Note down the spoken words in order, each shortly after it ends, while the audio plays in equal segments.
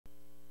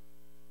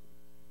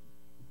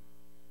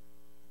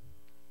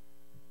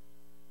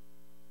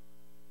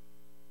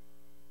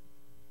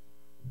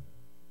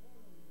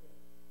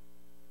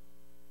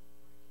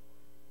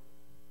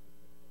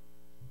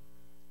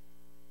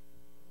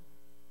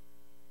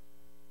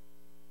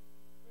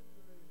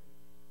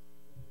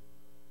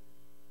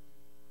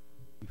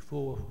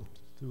4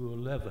 through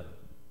 11.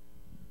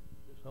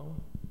 This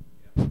on?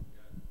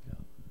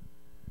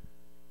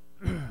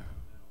 Yeah.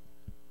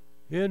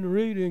 In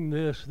reading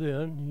this,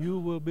 then, you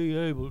will be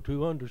able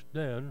to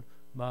understand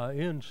my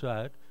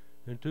insight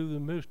into the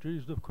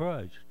mysteries of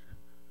Christ,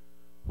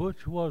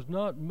 which was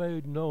not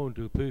made known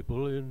to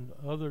people in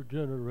other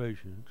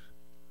generations,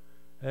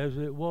 as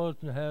it was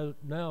and has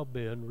now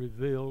been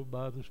revealed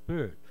by the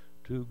Spirit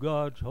to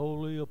God's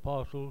holy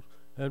apostles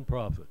and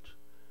prophets.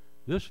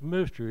 This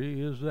mystery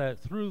is that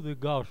through the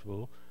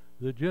gospel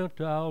the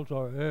Gentiles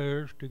are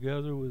heirs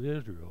together with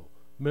Israel,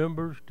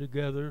 members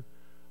together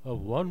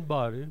of one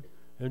body,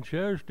 and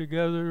shares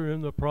together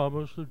in the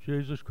promise of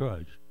Jesus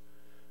Christ.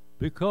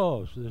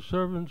 Because the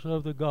servants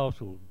of the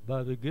gospel,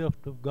 by the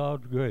gift of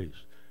God's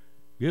grace,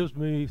 gives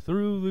me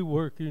through the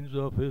workings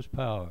of his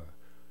power,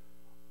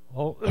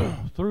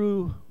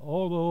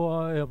 although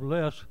I am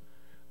less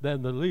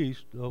than the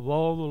least of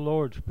all the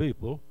Lord's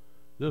people,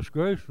 this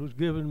grace was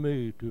given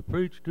me to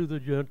preach to the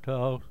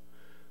Gentiles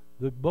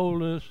the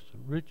boldness,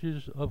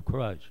 riches of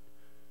Christ,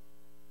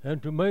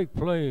 and to make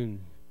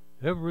plain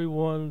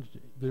everyone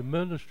the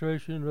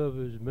administration of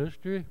his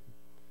mystery,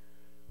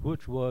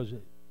 which was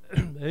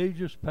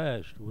ages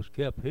past was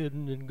kept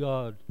hidden in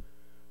God,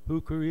 who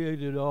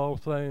created all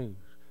things.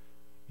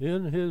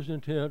 In his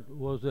intent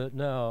was that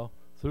now,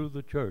 through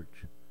the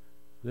church,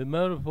 the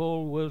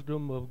manifold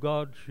wisdom of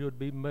God should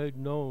be made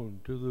known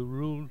to the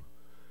rulers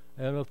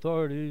and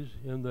authorities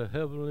in the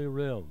heavenly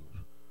realms,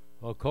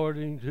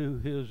 according to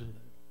his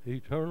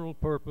eternal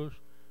purpose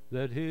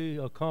that he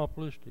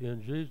accomplished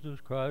in Jesus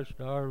Christ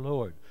our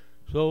Lord.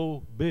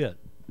 So be it.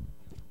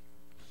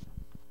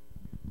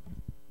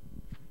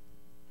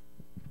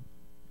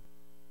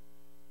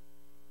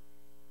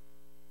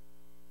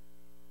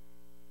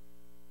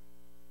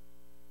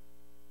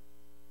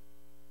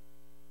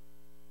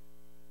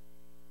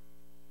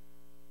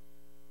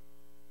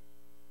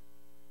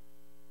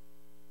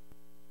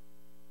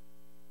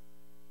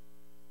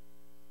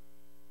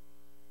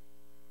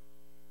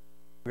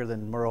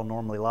 Than Merle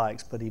normally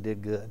likes, but he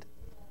did good.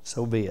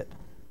 So be it.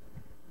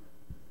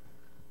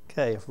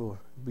 Okay, if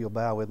you'll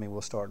bow with me,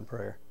 we'll start in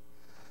prayer.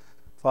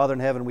 Father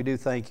in heaven, we do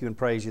thank you and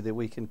praise you that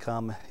we can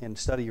come and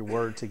study your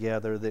word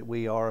together, that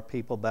we are a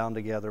people bound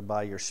together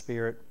by your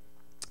Spirit.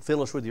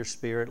 Fill us with your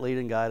Spirit, lead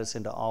and guide us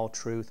into all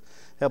truth.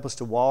 Help us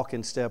to walk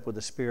in step with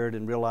the Spirit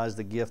and realize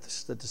the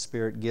gifts that the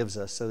Spirit gives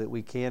us so that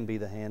we can be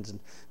the hands and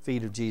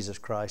feet of Jesus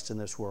Christ in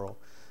this world.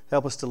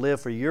 Help us to live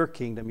for your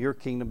kingdom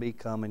be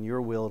come, and your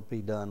will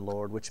be done,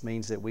 Lord, which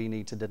means that we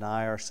need to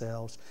deny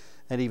ourselves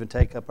and even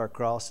take up our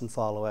cross and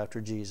follow after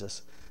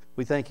Jesus.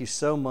 We thank you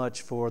so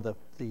much for the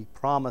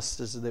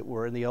promises that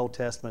were in the Old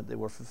Testament that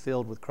were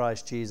fulfilled with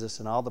Christ Jesus,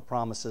 and all the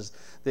promises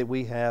that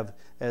we have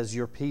as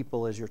your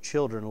people, as your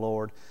children,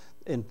 Lord,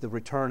 in the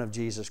return of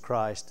Jesus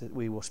Christ, that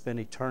we will spend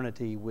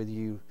eternity with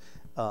you.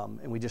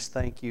 And we just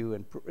thank you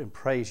and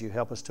praise you.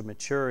 Help us to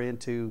mature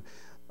into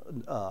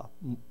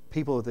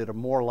people that are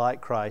more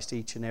like Christ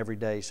each and every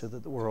day so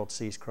that the world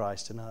sees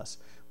Christ in us.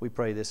 We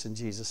pray this in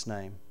Jesus'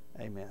 name.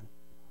 Amen.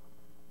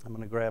 I'm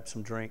going to grab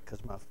some drink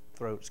because my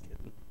throat's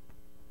getting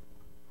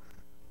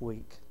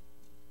weak.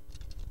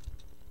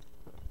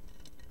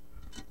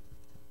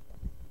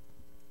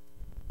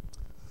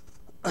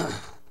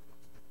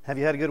 Have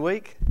you had a good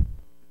week?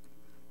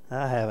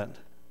 I haven't.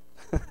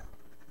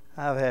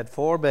 I've had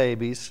 4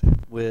 babies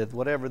with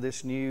whatever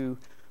this new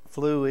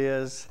flu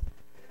is,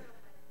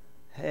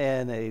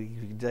 and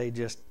they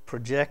just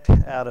project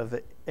out of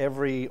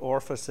every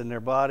orifice in their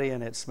body,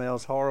 and it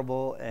smells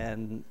horrible,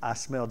 and I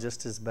smell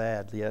just as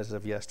bad as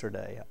of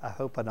yesterday. I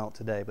hope I don't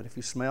today, but if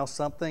you smell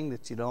something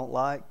that you don't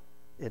like,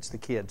 it's the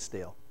kids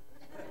still.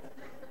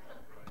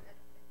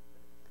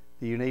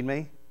 Do you need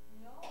me?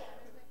 No, I'm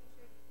just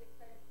making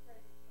sure you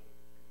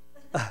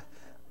get credit.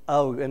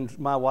 Oh, and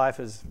my wife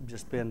has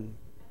just been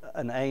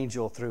an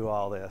angel through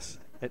all this.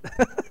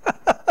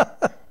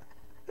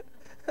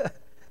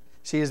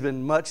 She has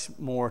been much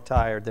more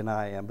tired than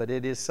I am, but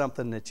it is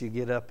something that you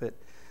get up at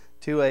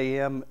 2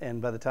 a.m.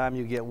 and by the time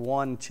you get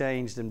one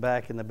changed and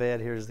back in the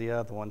bed, here's the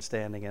other one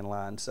standing in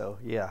line. So,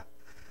 yeah,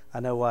 I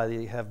know why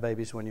you have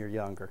babies when you're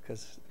younger,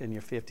 because in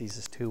your 50s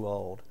is too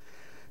old.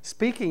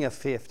 Speaking of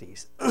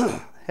 50s,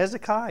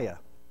 Hezekiah,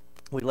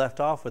 we left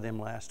off with him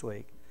last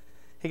week.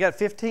 He got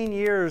 15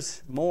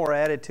 years more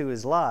added to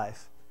his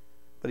life,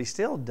 but he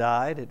still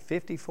died at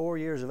 54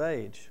 years of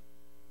age.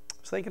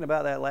 I was thinking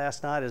about that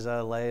last night as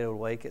I lay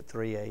awake at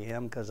 3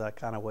 a.m. because I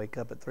kind of wake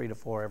up at 3 to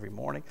 4 every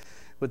morning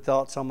with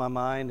thoughts on my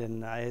mind,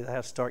 and I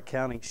have to start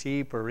counting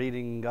sheep or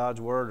reading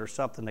God's Word or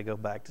something to go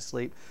back to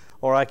sleep,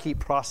 or I keep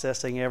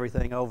processing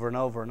everything over and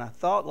over. And I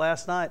thought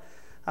last night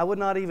I would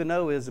not even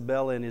know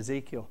Isabella and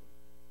Ezekiel.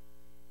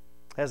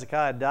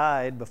 Hezekiah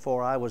died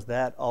before I was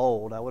that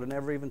old. I would have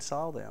never even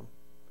saw them.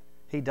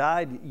 He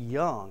died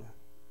young.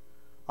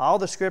 All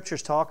the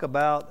scriptures talk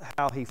about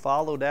how he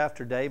followed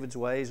after David's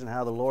ways and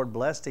how the Lord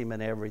blessed him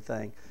in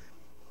everything.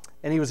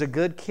 And he was a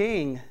good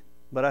king,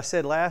 but I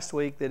said last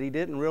week that he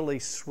didn't really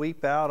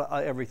sweep out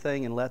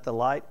everything and let the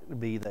light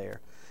be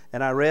there.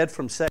 And I read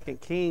from 2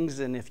 Kings,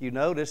 and if you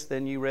notice,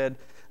 then you read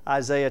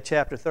Isaiah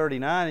chapter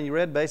 39, and you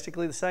read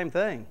basically the same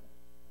thing,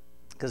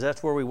 because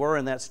that's where we were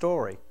in that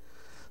story.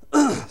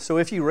 So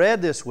if you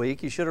read this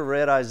week, you should have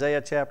read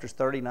Isaiah chapters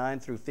 39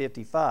 through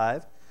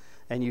 55,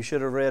 and you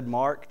should have read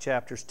Mark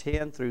chapters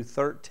 10 through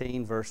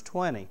 13, verse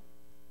 20.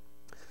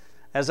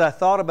 As I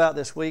thought about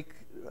this week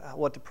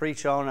what to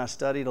preach on, I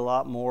studied a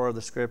lot more of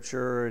the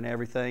Scripture and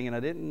everything, and I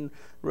didn't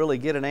really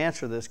get an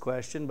answer to this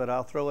question, but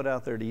I'll throw it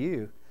out there to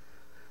you.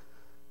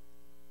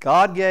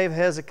 God gave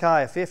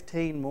Hezekiah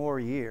 15 more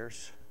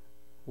years.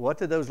 What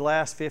did those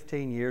last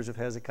 15 years of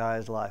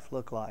Hezekiah's life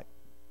look like?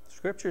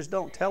 Scriptures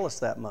don't tell us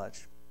that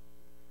much.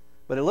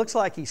 But it looks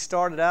like he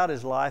started out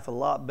his life a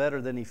lot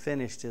better than he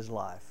finished his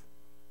life.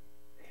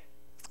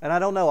 And I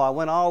don't know, I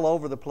went all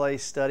over the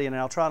place studying, and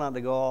I'll try not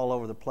to go all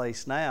over the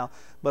place now,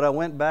 but I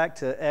went back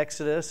to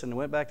Exodus and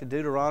went back to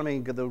Deuteronomy,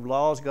 and the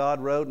laws God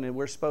wrote, and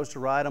we're supposed to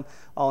write them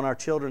on our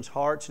children's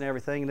hearts and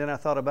everything. And then I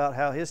thought about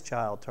how his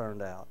child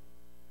turned out.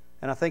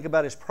 And I think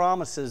about his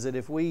promises that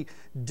if we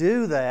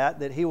do that,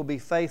 that he will be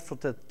faithful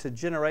to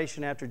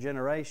generation after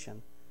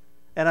generation.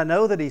 And I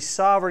know that he's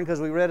sovereign, because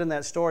we read in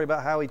that story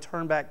about how he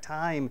turned back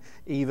time.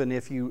 Even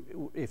if you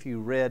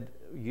read,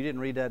 you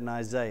didn't read that in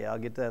Isaiah, I'll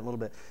get to that in a little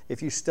bit.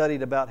 If you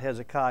studied about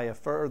Hezekiah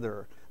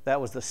further, that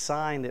was the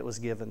sign that was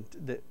given,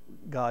 that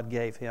God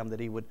gave him, that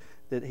he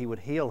would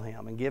heal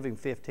him and give him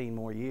 15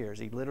 more years.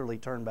 He literally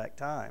turned back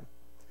time.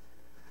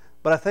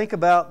 But I think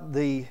about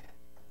the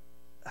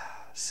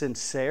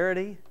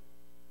sincerity,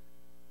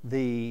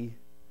 the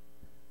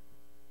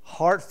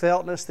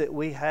heartfeltness that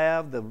we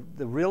have, the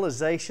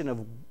realization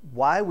of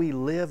why we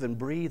live and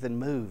breathe and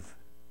move,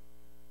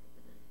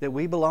 that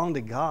we belong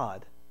to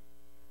God,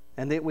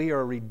 and that we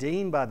are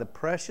redeemed by the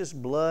precious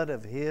blood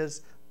of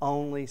His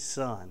only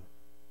Son.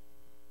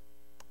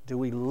 Do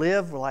we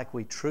live like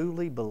we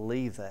truly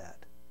believe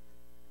that?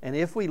 And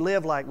if we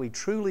live like we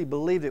truly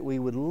believe it, we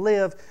would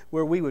live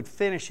where we would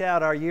finish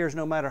out our years,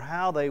 no matter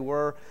how they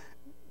were,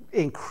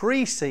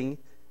 increasing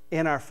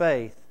in our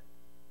faith,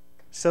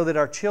 so that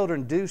our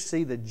children do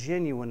see the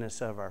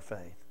genuineness of our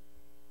faith.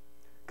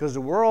 Because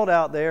the world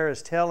out there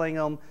is telling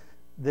them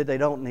that they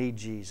don't need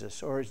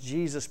Jesus, or it's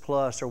Jesus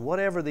plus, or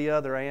whatever the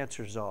other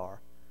answers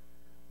are.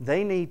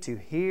 They need to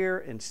hear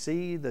and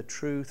see the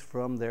truth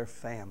from their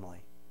family.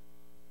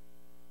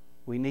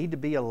 We need to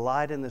be a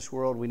light in this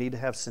world. We need to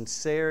have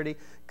sincerity,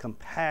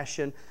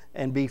 compassion,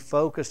 and be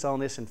focused on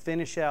this and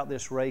finish out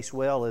this race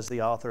well, as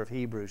the author of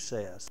Hebrews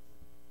says.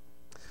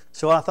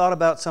 So I thought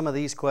about some of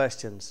these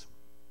questions.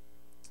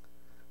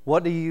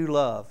 What do you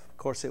love? Of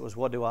course, it was,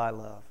 what do I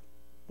love?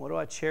 What do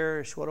I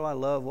cherish? What do I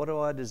love? What do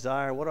I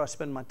desire? What do I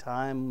spend my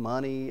time,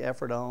 money,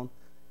 effort on?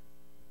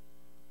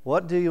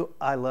 What do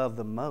I love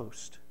the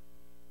most?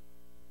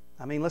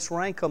 I mean, let's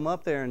rank them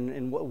up there,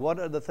 and what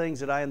are the things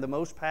that I am the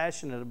most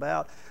passionate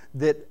about,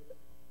 that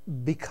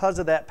because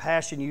of that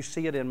passion you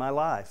see it in my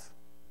life?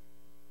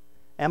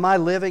 Am I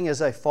living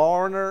as a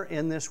foreigner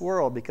in this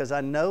world because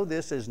I know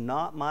this is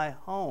not my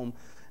home?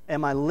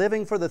 Am I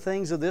living for the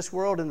things of this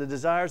world and the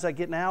desires I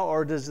get now,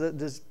 or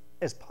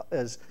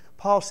as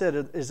Paul said,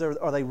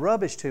 are they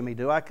rubbish to me?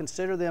 Do I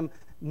consider them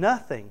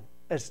nothing,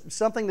 as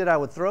something that I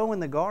would throw in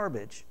the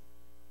garbage?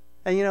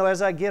 And you know,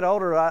 as I get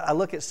older, I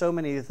look at so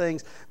many of the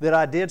things that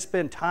I did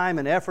spend time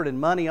and effort and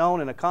money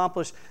on and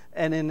accomplish,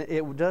 and then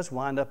it does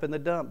wind up in the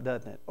dump,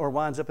 doesn't it? Or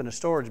winds up in a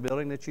storage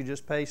building that you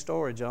just pay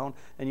storage on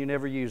and you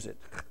never use it.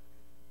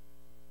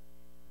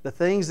 The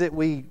things that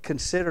we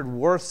considered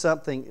worth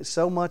something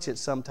so much at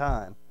some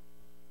time.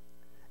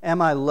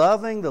 Am I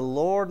loving the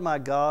Lord my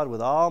God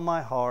with all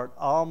my heart,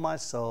 all my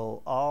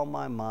soul, all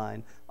my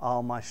mind,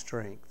 all my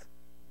strength?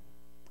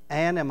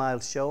 And am I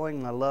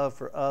showing my love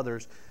for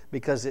others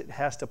because it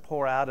has to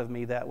pour out of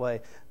me that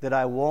way, that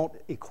I want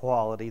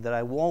equality, that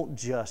I want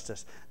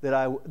justice, that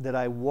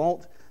I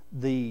want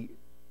the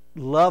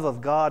love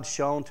of God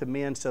shown to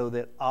men so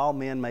that all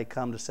men may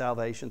come to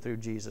salvation through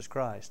Jesus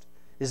Christ?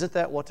 Isn't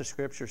that what the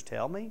Scriptures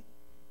tell me?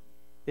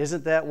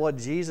 Isn't that what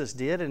Jesus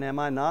did? And am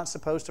I not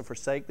supposed to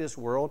forsake this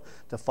world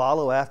to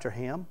follow after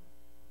Him?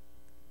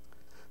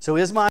 So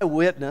is my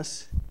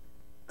witness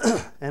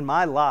and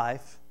my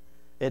life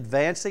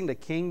advancing the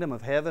kingdom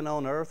of heaven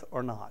on earth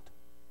or not?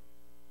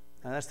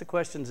 And that's the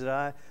questions that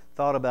I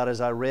thought about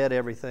as I read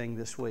everything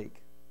this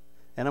week.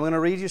 And I'm going to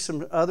read you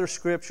some other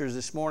scriptures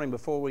this morning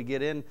before we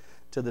get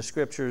into the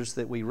scriptures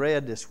that we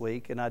read this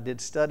week. And I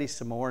did study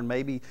some more, and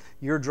maybe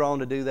you're drawn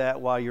to do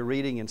that while you're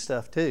reading and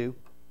stuff too.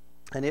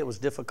 And it was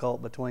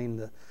difficult between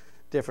the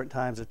different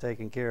times of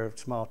taking care of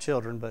small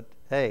children, but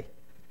hey.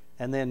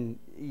 And then,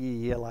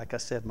 yeah, like I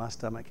said, my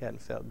stomach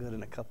hadn't felt good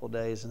in a couple of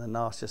days, and the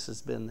nauseous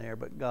has been there,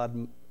 but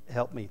God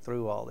helped me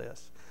through all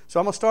this. So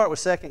I'm going to start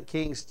with 2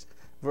 Kings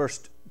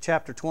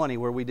chapter 20,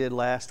 where we did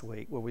last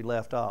week, where we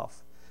left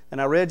off.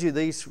 And I read you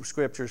these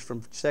scriptures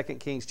from 2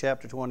 Kings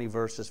chapter 20,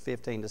 verses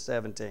 15 to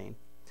 17.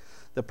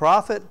 The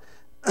prophet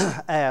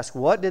asked,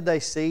 "What did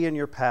they see in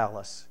your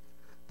palace?"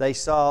 "They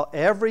saw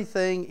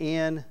everything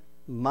in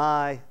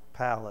my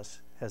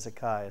palace,"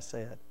 Hezekiah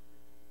said.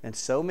 And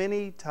so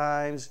many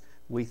times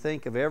We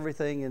think of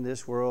everything in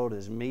this world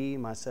as me,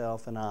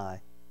 myself, and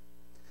I.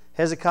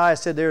 Hezekiah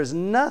said, there is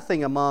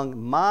nothing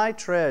among my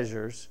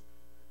treasures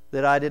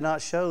that I did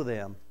not show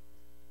them.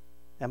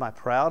 Am I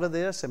proud of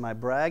this? Am I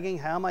bragging?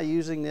 How am I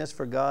using this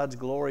for God's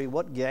glory?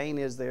 What gain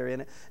is there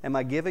in it? Am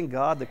I giving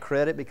God the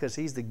credit because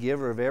He's the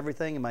giver of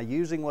everything? Am I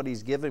using what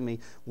He's given me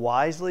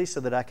wisely so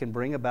that I can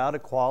bring about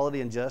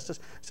equality and justice,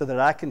 so that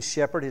I can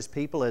shepherd His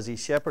people as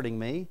He's shepherding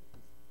me?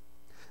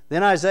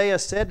 Then Isaiah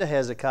said to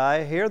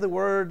Hezekiah, hear the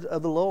word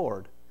of the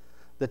Lord.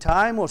 The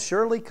time will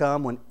surely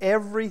come when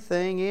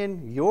everything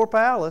in your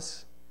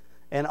palace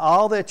and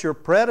all that your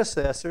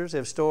predecessors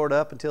have stored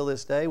up until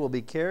this day will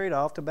be carried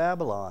off to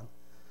Babylon.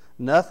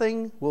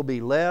 Nothing will be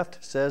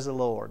left, says the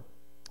Lord.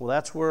 Well,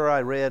 that's where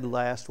I read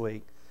last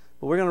week.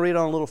 But we're going to read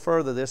on a little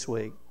further this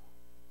week.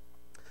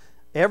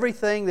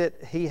 Everything that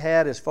he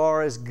had as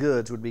far as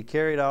goods would be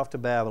carried off to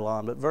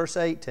Babylon. But verse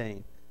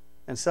 18,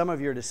 and some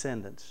of your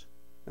descendants.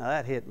 Now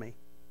that hit me.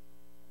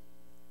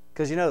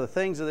 Because you know, the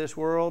things of this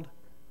world,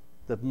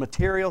 the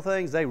material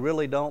things, they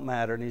really don't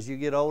matter. And as you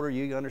get older,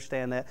 you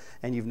understand that.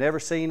 And you've never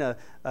seen a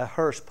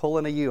hearse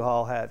pulling a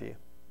U-Haul, have you?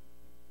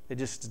 It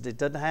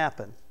doesn't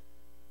happen.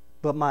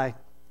 But my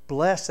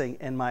blessing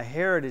and my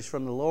heritage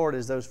from the Lord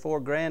is those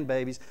 4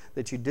 grandbabies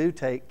that you do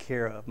take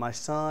care of. My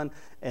son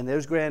and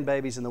those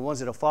grandbabies and the ones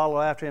that will follow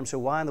after him. So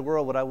why in the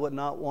world would I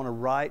not want to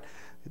write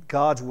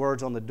God's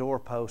words on the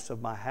doorposts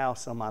of my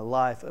house, on my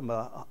life,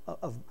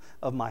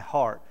 of my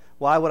heart?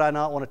 Why would I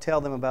not want to tell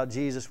them about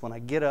Jesus when I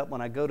get up,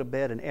 when I go to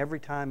bed, and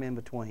every time in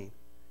between?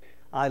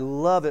 I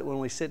love it when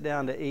we sit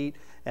down to eat,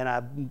 and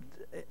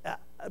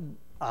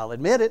I'll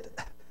admit it,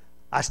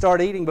 I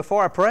start eating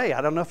before I pray.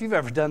 I don't know if you've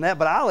ever done that,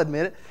 but I'll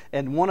admit it.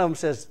 And one of them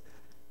says,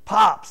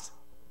 Pops,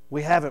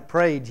 we haven't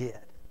prayed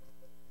yet.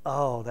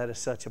 Oh, that is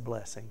such a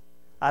blessing.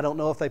 I don't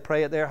know if they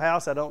pray at their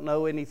house. I don't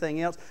know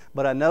anything else.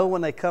 But I know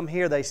when they come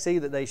here, they see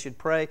that they should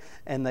pray,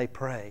 and they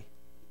pray.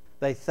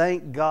 They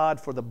thank God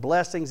for the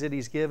blessings that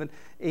He's given,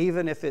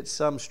 even if it's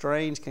some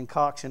strange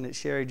concoction that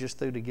Sherry just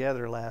threw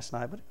together last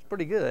night. But it's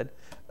pretty good.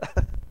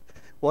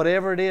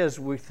 Whatever it is,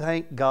 we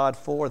thank God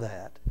for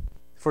that,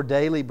 for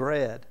daily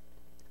bread.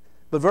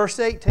 But verse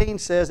 18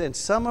 says, and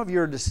some of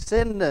your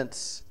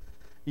descendants,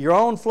 your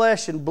own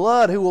flesh and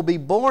blood, who will be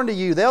born to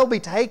you, they'll be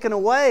taken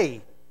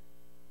away,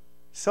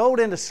 sold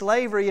into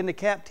slavery, into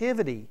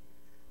captivity.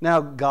 Now,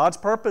 God's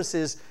purpose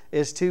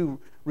is to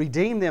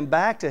redeem them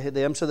back to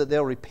them so that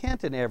they'll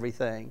repent in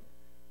everything.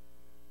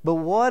 But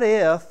what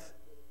if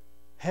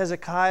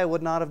Hezekiah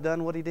would not have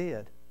done what he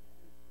did?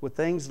 Would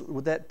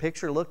that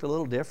picture looked a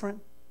little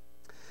different?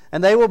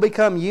 And they will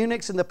become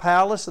eunuchs in the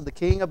palace of the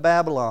king of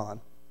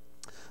Babylon.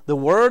 The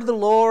word of the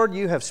Lord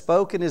you have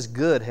spoken is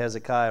good,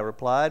 Hezekiah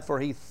replied, for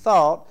he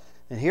thought,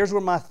 and here's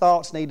where my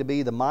thoughts need to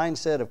be, the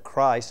mindset of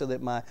Christ, so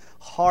that my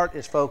heart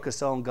is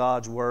focused on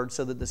God's word,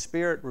 so that the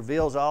Spirit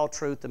reveals all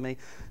truth to me,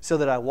 so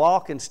that I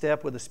walk in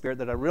step with the Spirit,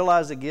 that I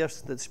realize the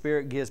gifts that the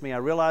Spirit gives me. I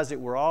realize that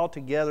we're all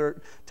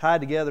together,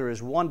 tied together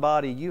as one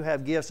body. You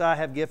have gifts, I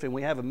have gifts, and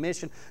we have a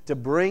mission to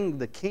bring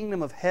the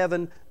kingdom of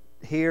heaven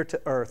here to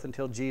earth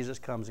until Jesus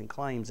comes and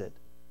claims it.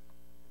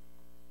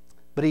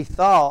 But he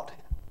thought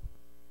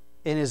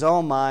in his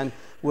own mind,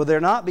 will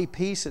there not be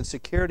peace and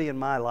security in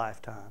my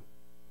lifetime?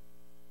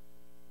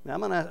 Now,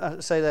 I'm going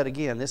to say that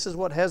again. This is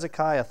what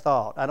Hezekiah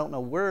thought. I don't know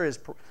where his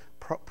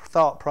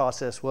thought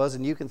process was,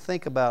 and you can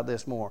think about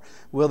this more.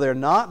 Will there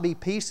not be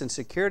peace and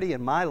security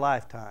in my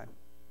lifetime?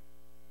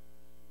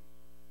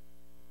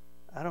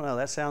 I don't know.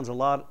 That sounds a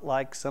lot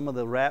like some of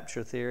the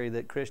rapture theory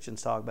that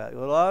Christians talk about.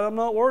 Well, I'm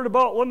not worried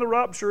about when the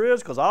rapture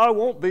is because I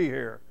won't be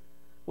here.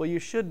 Well, you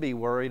should be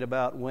worried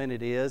about when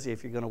it is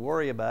if you're going to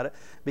worry about it,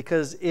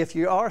 because if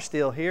you are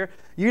still here,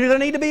 you're going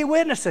to need to be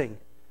witnessing.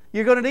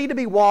 You're going to need to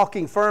be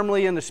walking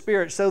firmly in the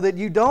Spirit so that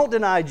you don't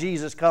deny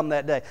Jesus come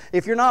that day.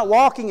 If you're not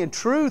walking in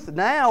truth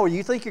now, or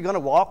you think you're going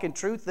to walk in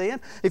truth then,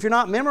 if you're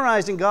not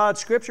memorizing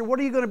God's Scripture, what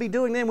are you going to be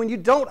doing then when you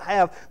don't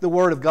have the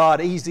Word of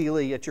God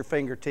easily at your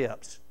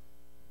fingertips?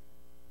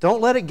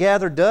 Don't let it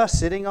gather dust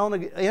sitting on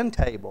the end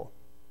table.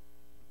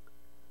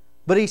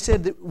 But he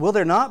said, will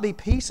there not be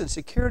peace and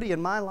security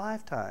in my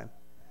lifetime?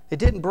 It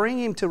didn't bring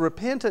him to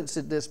repentance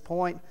at this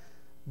point,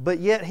 but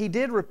yet he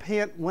did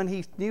repent when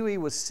he knew he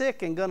was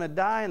sick and going to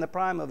die in the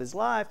prime of his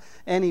life,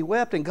 and he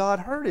wept, and God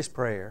heard his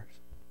prayers.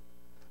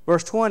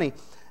 Verse 20,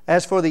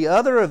 as for the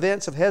other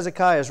events of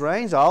Hezekiah's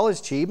reigns, all his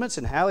achievements,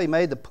 and how he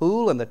made the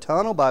pool and the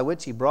tunnel by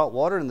which he brought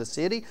water in the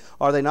city,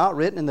 are they not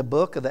written in the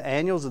book of the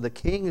annals of the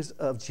kings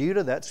of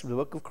Judah? That's the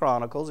book of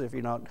Chronicles, if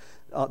you don't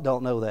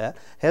know that.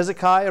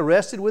 Hezekiah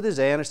rested with his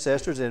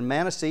ancestors, and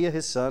Manasseh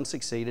his son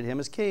succeeded him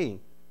as king.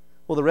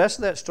 Well, the rest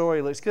of that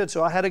story looks good,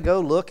 so I had to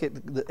go look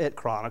at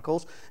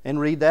Chronicles and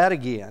read that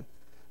again.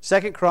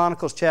 2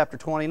 Chronicles chapter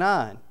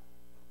 29,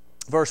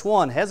 verse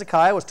 1,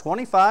 Hezekiah was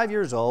 25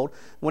 years old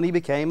when he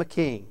became a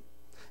king,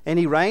 and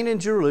he reigned in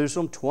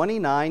Jerusalem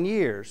 29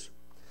 years.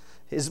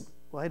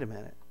 Wait a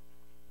minute.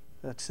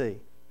 Let's see.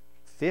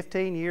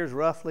 15 years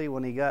roughly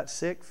when he got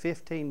sick,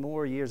 15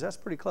 more years. That's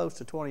pretty close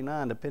to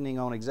 29, depending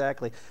on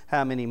exactly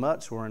how many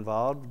months were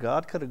involved.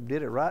 God could have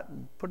did it right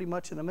pretty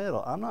much in the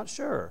middle. I'm not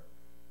sure.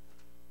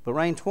 But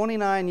reigned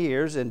 29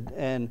 years,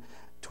 and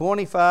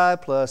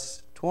 25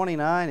 plus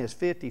 29 is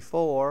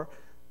 54.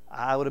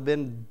 I would have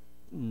been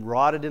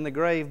rotted in the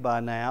grave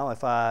by now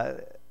if I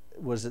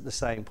was at the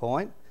same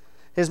point.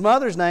 His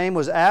mother's name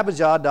was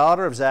Abijah,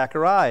 daughter of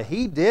Zechariah.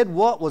 He did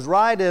what was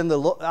right in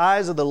the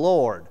eyes of the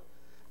Lord,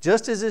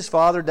 just as his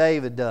father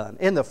David done.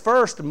 In the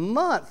first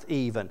month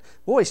even,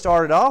 boy, he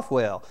started off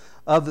well,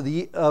 of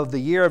the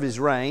year of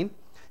his reign,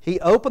 he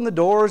opened the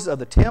doors of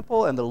the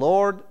temple and the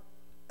Lord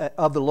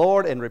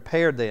and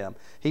repaired them.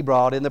 He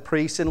brought in the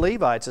priests and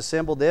Levites,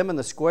 assembled them in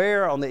the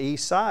square on the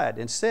east side,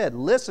 and said,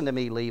 "Listen to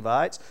me,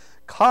 Levites.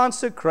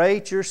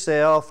 Consecrate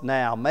yourself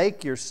now.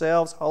 Make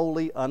yourselves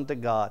holy unto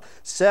God,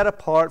 set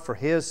apart for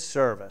His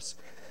service.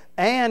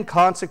 And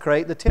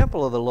consecrate the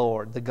temple of the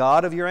Lord, the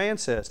God of your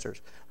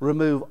ancestors.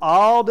 Remove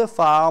all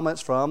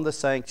defilements from the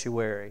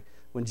sanctuary."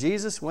 When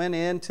Jesus went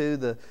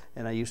into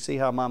and you see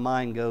how my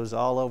mind goes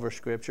all over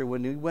Scripture,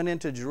 when he went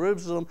into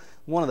Jerusalem,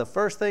 one of the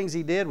first things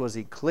he did was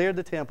he cleared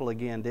the temple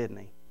again, didn't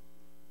he?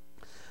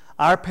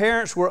 Our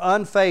parents were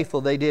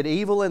unfaithful. They did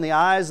evil in the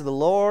eyes of the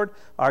Lord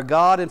our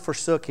God and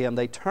forsook Him.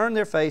 They turned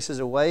their faces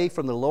away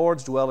from the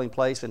Lord's dwelling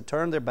place and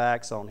turned their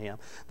backs on Him.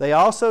 They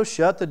also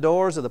shut the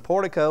doors of the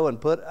portico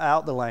and put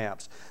out the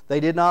lamps. They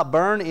did not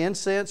burn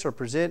incense or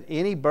present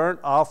any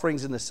burnt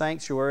offerings in the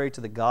sanctuary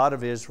to the God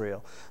of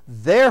Israel.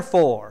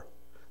 Therefore,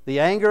 the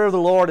anger of the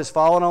Lord has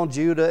fallen on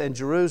Judah and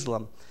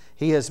Jerusalem.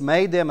 He has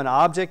made them an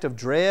object of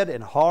dread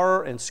and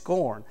horror and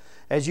scorn,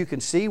 as you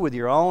can see with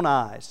your own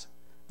eyes.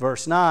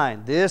 Verse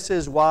 9, "This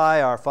is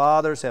why our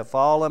fathers have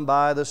fallen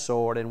by the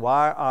sword, and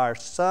why our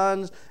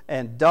sons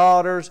and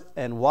daughters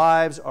and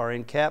wives are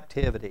in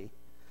captivity.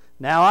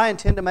 Now I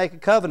intend to make a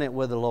covenant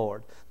with the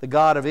Lord, the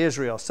God of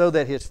Israel, so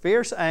that His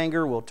fierce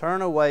anger will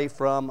turn away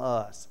from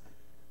us."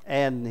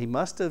 And He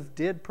must have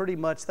did pretty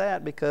much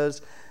that,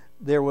 because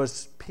there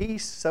was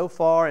peace so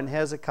far in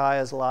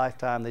Hezekiah's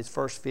lifetime, these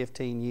first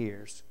 15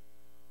 years.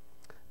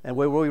 And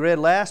we read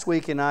last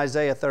week in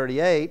Isaiah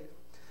 38,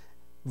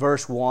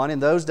 Verse 1, "In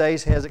those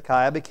days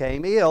Hezekiah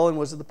became ill and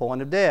was at the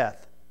point of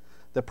death.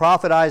 The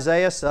prophet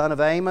Isaiah, son of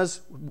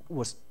Amos,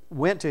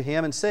 went to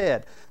him and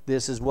said,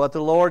 'This is what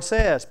the Lord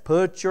says,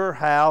 put your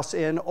house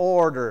in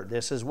order.'"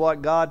 This is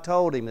what God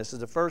told him. This is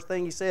the first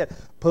thing He said.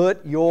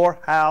 Put your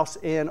house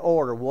in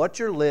order. What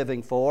you're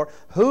living for,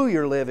 who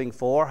you're living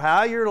for,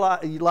 how your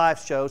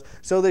life shows,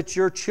 so that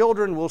your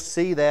children will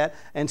see that,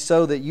 and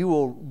so that you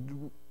will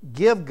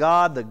give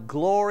God the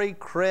glory,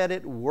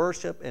 credit,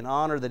 worship, and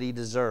honor that He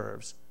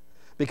deserves.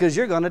 Because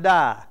you're going to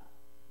die.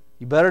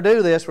 You better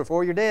do this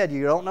before you're dead.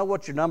 You don't know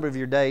what your number of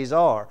your days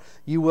are.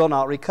 You will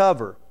not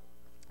recover.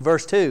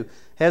 Verse 2,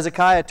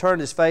 "Hezekiah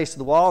turned his face to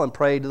the wall and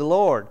prayed to the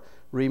Lord.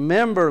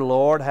 'Remember,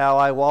 Lord, how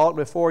I walked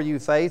before you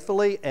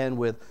faithfully and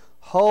with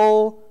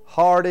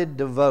wholehearted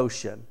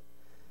devotion,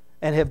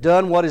 and have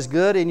done what is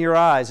good in your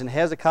eyes.' And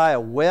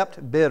Hezekiah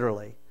wept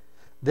bitterly.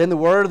 Then the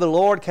word of the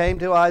Lord came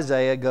to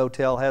Isaiah, 'Go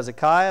tell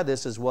Hezekiah,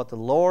 this is what the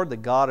Lord, the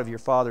God of your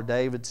father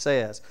David,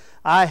 says.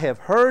 I have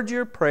heard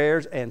your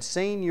prayers and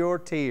seen your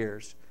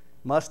tears.'"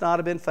 Must not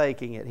have been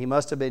faking it. He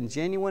must have been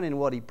genuine in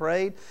what he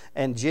prayed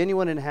and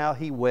genuine in how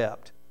he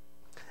wept.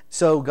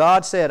 "So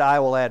God said, I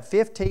will add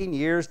 15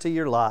 years to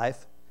your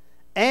life,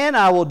 and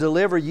I will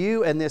deliver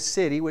you and this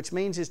city," which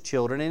means his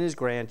children and his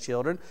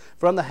grandchildren,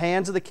 "from the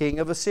hands of the king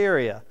of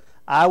Assyria.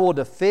 I will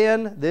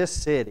defend this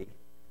city."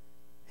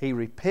 He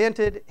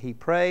repented, he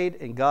prayed,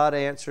 and God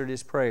answered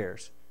his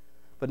prayers.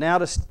 But now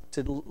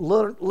to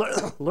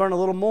learn a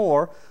little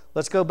more,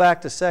 let's go back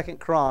to 2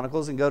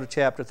 Chronicles and go to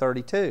chapter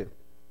 32.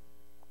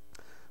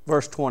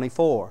 Verse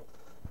 24.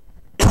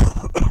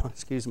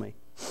 Excuse me.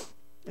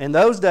 "In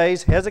those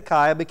days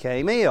Hezekiah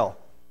became ill."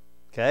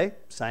 Okay,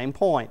 same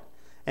point.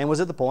 "And was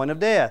at the point of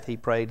death. He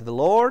prayed to the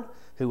Lord,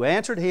 who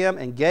answered him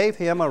and gave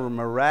him a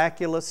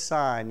miraculous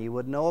sign." You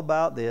wouldn't know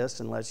about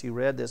this unless you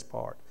read this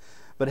part.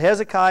 "But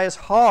Hezekiah's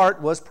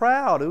heart was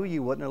proud." Ooh,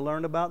 you wouldn't have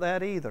learned about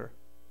that either.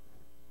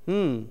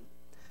 "And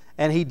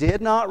he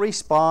did not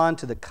respond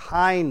to the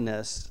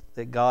kindness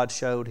that God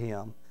showed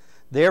him.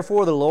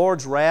 Therefore the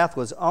Lord's wrath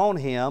was on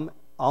him,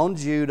 on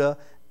Judah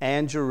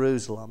and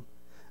Jerusalem.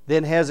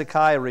 Then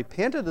Hezekiah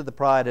repented of the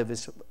pride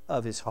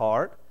of his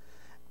heart,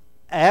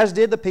 as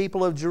did the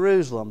people of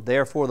Jerusalem.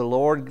 Therefore the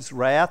Lord's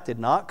wrath did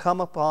not come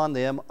upon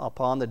them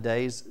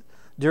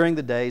during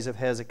the days of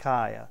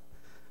Hezekiah."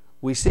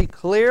 We see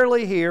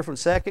clearly here from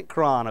 2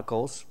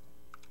 Chronicles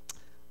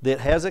that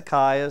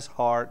Hezekiah's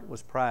heart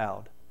was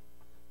proud.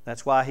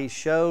 That's why he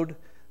showed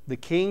the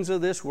kings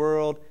of this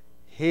world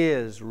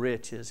his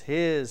riches,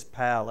 his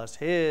palace,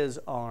 his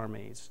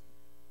armies,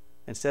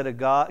 instead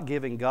of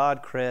giving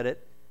God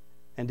credit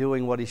and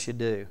doing what he should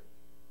do.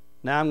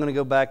 Now I'm going to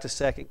go back to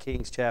 2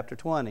 Kings chapter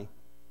 20.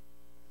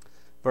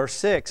 Verse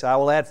 6, "I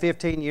will add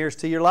 15 years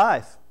to your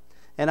life,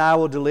 and I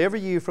will deliver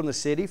you from the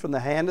city, from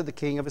the hand of the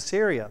king of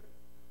Assyria.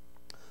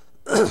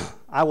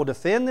 I will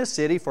defend this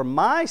city for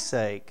my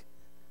sake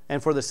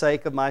and for the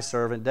sake of my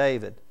servant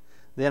David.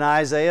 Then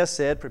Isaiah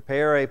said,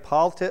 prepare a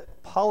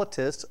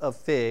poultice of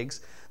figs.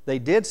 They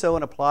did so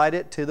and applied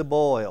it to the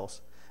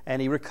boils,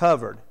 and he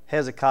recovered.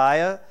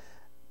 Hezekiah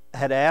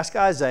had asked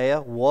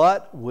Isaiah,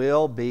 what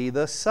will be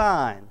the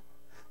sign?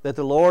 That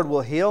the Lord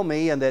will heal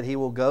me, and that he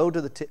will go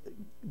to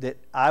that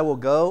I will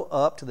go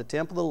up to the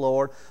temple of the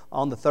Lord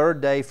on the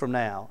third day from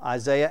now.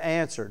 Isaiah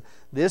answered,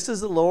 this is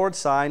the Lord's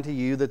sign to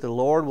you, that the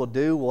Lord will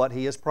do what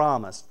he has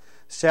promised.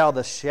 Shall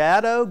the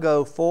shadow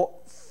go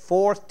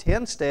forth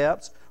 10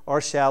 steps, or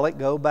shall it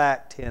go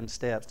back 10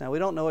 steps? Now, we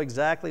don't know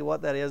exactly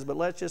what that is, but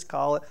let's just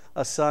call it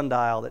a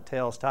sundial that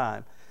tells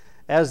time.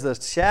 As the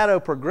shadow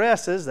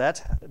progresses,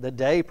 that's the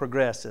day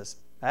progresses.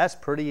 That's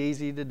pretty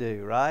easy to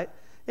do, right?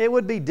 It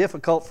would be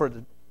difficult for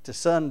the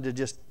sun to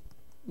just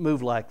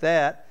move like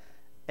that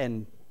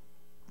and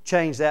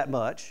change that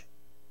much.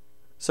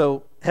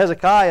 So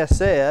Hezekiah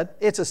said,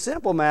 it's a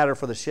simple matter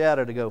for the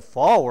shadow to go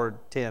forward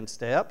 10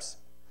 steps.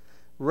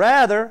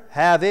 Rather,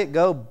 have it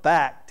go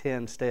back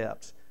 10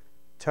 steps.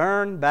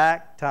 Turn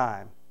back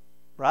time,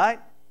 right?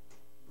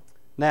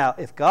 Now,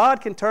 if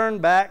God can turn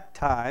back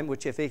time,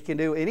 which if he can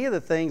do any of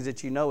the things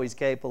that you know he's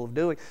capable of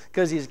doing,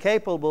 because he's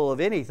capable of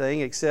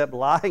anything except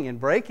lying and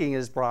breaking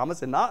his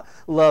promise and not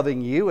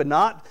loving you and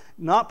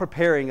not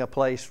preparing a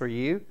place for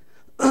you,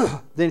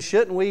 then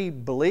shouldn't we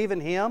believe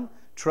in him,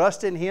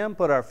 trust in him,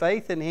 put our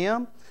faith in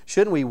him?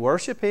 Shouldn't we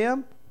worship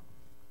him?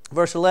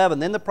 Verse 11,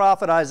 then the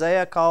prophet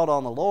Isaiah called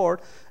on the Lord,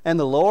 and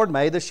the Lord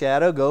made the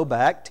shadow go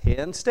back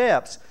 10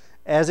 steps,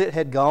 as it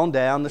had gone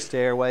down the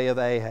stairway of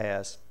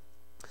Ahaz.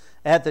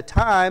 At the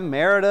time,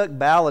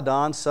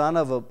 Merodach-Baladan, son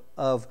of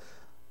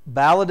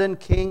Baladan,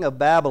 king of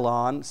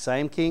Babylon,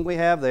 same king we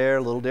have there,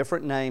 a little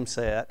different name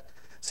set,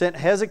 sent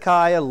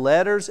Hezekiah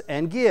letters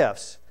and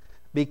gifts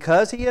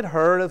because he had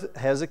heard of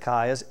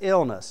Hezekiah's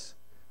illness.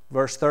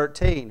 Verse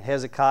 13,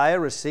 Hezekiah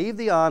received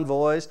the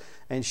envoys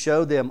and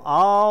showed them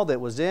all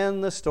that was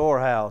in the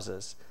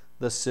storehouses,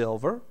 the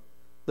silver,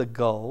 the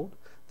gold,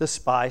 the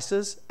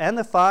spices, and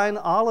the fine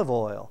olive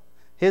oil,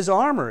 his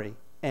armory,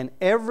 and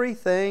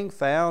everything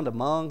found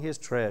among his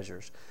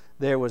treasures.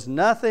 There was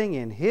nothing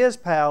in his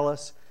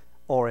palace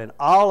or in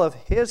all of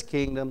his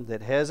kingdom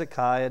that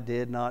Hezekiah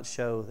did not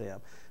show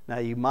them. Now,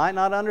 you might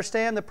not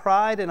understand the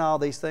pride in all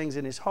these things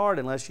in his heart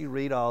unless you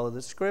read all of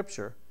the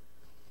Scripture.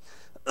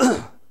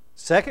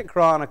 2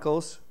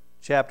 Chronicles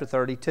chapter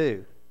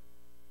 32,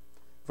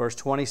 verse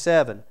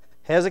 27.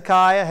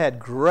 Hezekiah had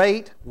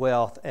great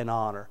wealth and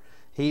honor.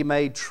 He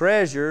made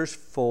treasuries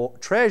for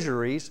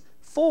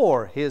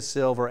his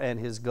silver and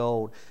his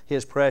gold,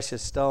 his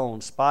precious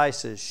stones,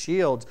 spices,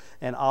 shields,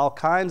 and all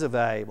kinds of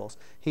valuables.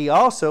 He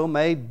also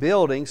made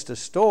buildings to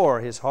store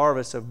his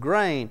harvest of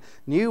grain,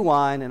 new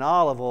wine, and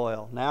olive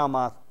oil. Now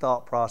my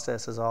thought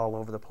process is all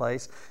over the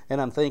place,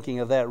 and I'm thinking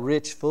of that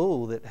rich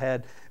fool that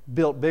had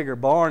built bigger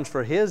barns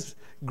for his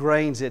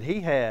grains that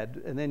he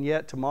had, and then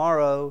yet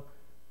tomorrow,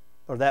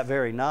 or that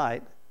very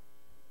night,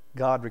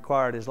 God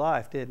required his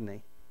life, didn't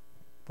he?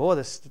 Boy,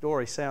 this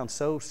story sounds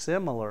so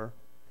similar.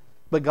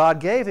 But God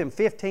gave him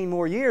 15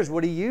 more years.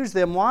 Would he use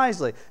them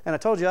wisely? And I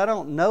told you I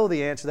don't know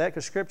the answer to that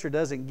because Scripture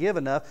doesn't give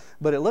enough.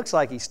 But it looks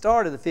like he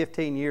started the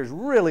 15 years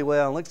really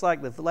well. And it looks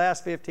like the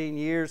last 15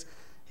 years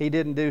he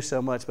didn't do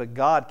so much. But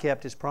God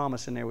kept his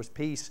promise and there was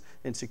peace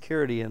and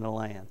security in the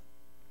land.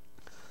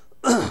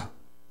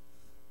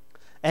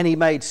 And he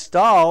made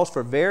stalls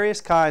for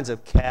various kinds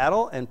of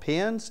cattle and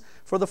pens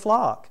for the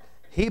flock.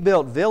 He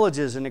built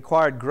villages and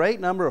acquired great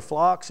number of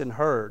flocks and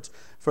herds.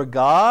 For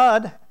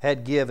God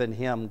had given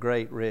him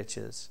great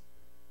riches.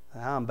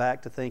 Now I'm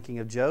back to thinking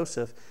of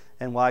Joseph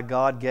and why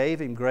God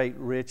gave him great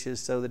riches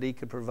so that he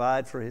could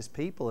provide for his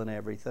people and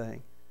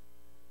everything.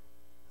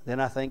 Then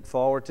I think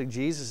forward to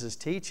Jesus'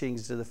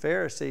 teachings to the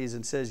Pharisees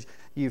and says,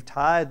 you've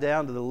tithed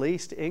down to the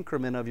least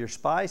increment of your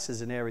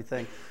spices and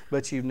everything,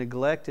 but you've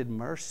neglected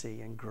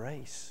mercy and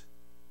grace.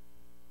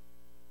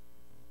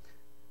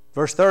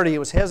 Verse 30, it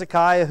was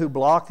Hezekiah who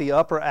blocked the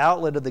upper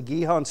outlet of the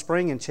Gihon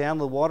spring and channeled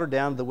the water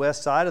down to the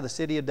west side of the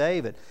city of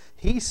David.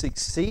 He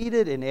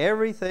succeeded in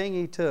everything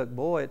he took.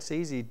 Boy, it's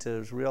easy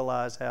to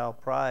realize how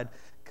pride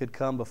could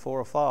come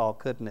before a fall,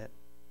 couldn't it?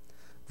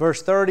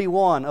 Verse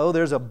 31, oh,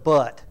 there's a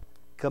but.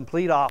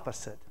 Complete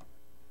opposite.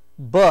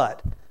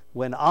 But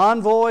when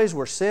envoys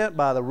were sent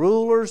by the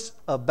rulers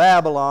of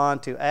Babylon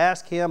to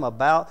ask him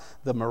about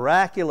the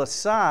miraculous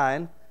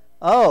sign,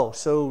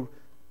 so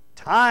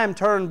time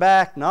turned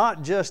back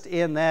not just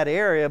in that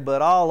area,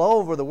 but all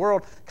over the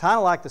world, kind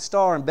of like the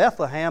star in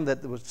Bethlehem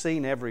that was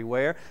seen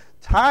everywhere.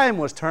 Time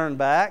was turned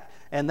back,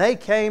 and they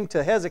came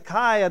to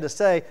Hezekiah to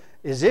say,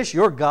 is this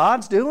your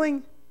God's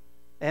doing?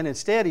 And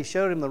instead he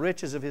showed him the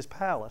riches of his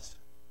palace.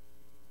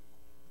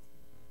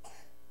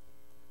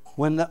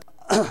 When the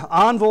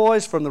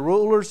envoys from the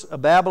rulers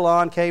of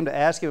Babylon came to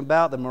ask him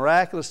about the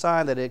miraculous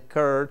sign that had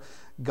occurred,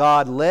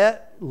 God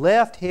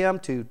left him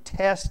to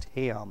test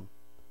him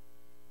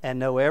and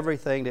know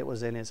everything that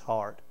was in his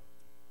heart.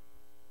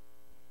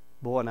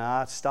 Boy,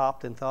 now I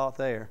stopped and thought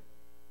there.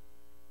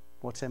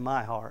 What's in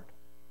my heart?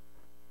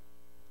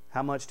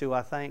 How much do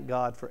I thank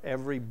God for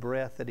every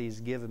breath that He's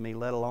given me,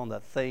 let alone the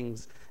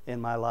things in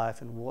my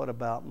life? And what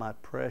about my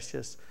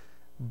precious,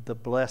 the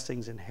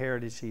blessings and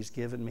heritage He's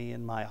given me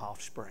in my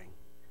offspring?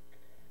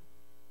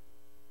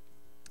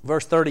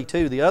 Verse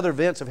 32, the other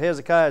events of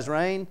Hezekiah's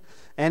reign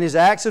and his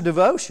acts of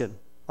devotion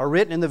are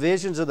written in the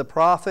visions of the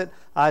prophet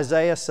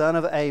Isaiah, son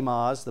of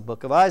Amoz, the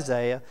book of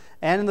Isaiah,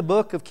 and in the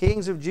book of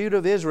Kings of Judah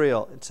of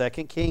Israel, in 2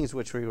 Kings,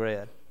 which we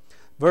read.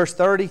 Verse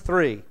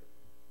 33.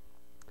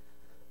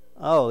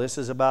 Oh, this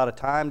is about a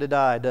time to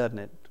die, doesn't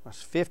it?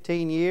 It's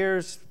 15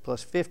 years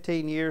plus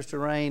 15 years to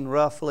reign,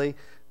 roughly.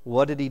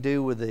 What did he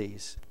do with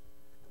these?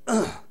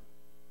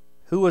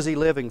 Who was he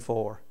living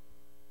for?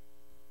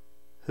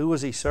 Who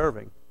was he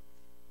serving?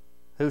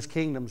 Whose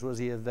kingdoms was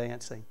he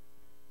advancing?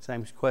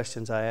 Same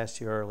questions I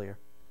asked you earlier.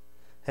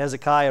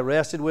 Hezekiah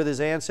rested with his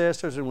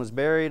ancestors and was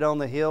buried on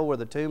the hill where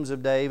the tombs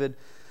of David's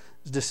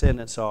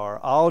descendants are.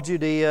 All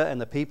Judea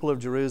and the people of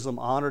Jerusalem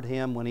honored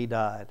him when he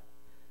died.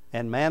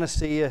 And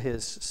Manasseh,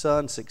 his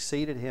son,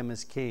 succeeded him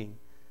as king.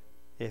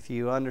 If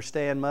you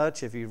understand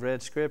much, if you've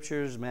read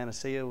scriptures,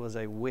 Manasseh was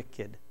a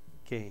wicked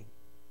king.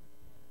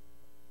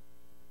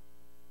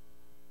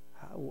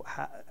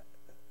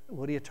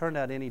 Would he have turned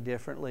out any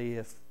differently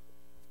if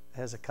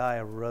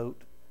Hezekiah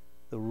wrote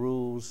the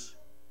rules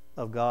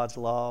of God's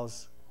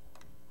laws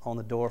on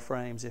the door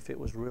frames, if it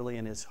was really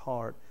in his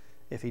heart,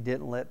 if he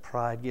didn't let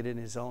pride get in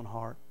his own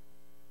heart?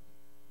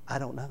 I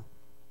don't know.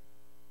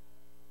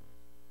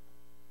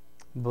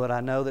 But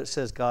I know that it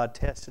says God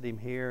tested him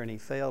here and he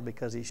failed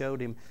because he showed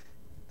him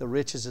the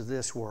riches of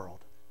this world.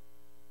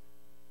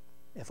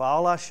 If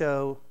all I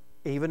show,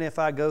 even if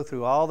I go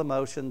through all the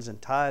motions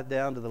and tithe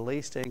down to the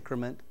least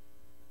increment,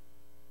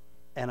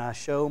 and I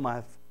show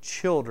my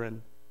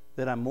children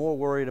that I'm more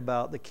worried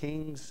about the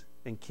kings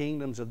and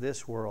kingdoms of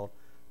this world,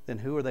 then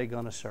who are they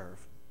going to serve?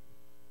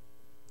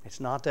 It's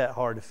not that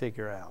hard to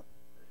figure out.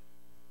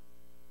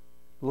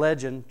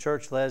 Legend,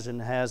 church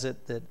legend has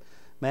it that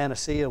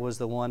Manasseh was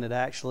the one that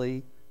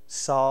actually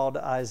sawed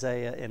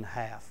Isaiah in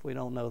half. We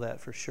don't know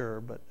that for sure,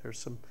 but there's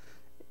some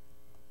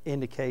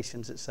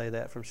indications that say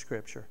that from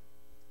Scripture.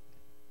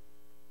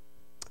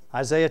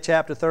 Isaiah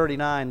chapter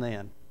 39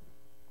 then.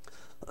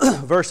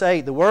 Verse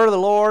 8, the word of the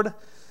Lord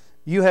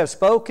you have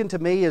spoken to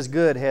me is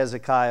good,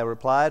 Hezekiah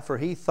replied, for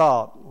he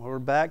thought, we're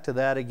back to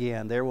that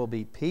again, there will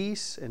be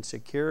peace and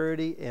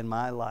security in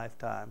my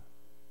lifetime.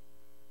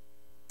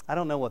 I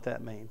don't know what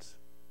that means.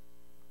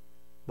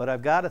 But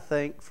I've got to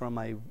think from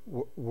a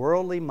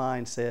worldly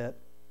mindset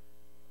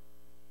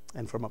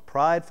and from a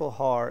prideful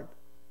heart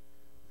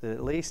that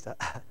at least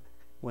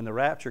when the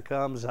rapture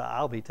comes,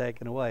 I'll be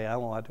taken away. I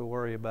won't have to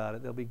worry about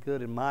it. They'll be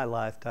good in my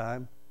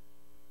lifetime.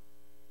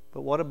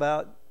 But what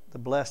about the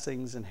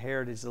blessings and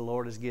heritage the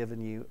Lord has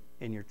given you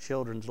in your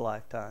children's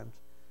lifetimes,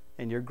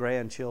 in your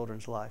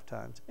grandchildren's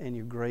lifetimes, in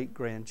your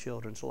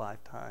great-grandchildren's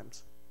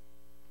lifetimes?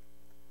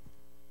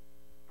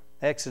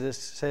 Exodus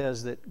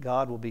says that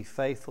God will be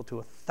faithful to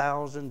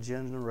 1,000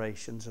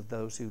 generations of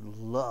those who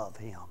love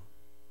Him.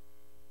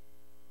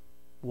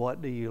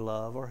 What do you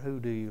love, or who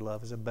do you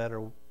love, is a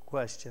better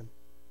question.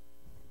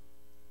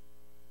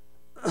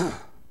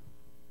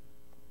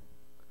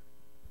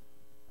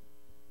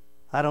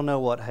 I don't know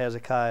what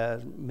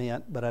Hezekiah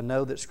meant, but I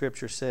know that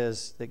Scripture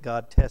says that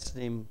God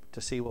tested him to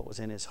see what was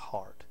in his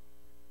heart.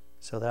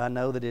 So that I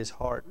know that his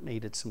heart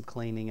needed some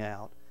cleaning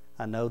out.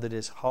 I know that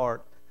his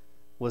heart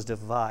was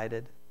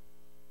divided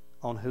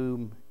on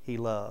whom he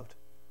loved.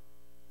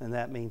 And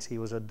that means he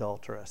was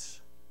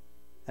adulterous.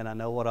 And I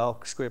know what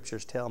all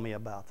Scriptures tell me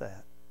about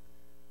that.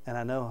 And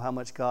I know how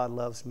much God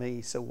loves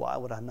me, so why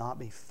would I not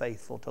be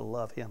faithful to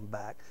love Him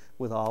back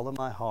with all of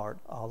my heart,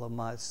 all of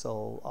my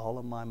soul, all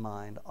of my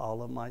mind,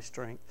 all of my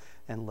strength,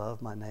 and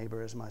love my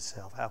neighbor as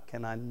myself? How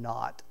can I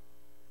not?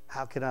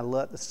 How can I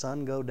let the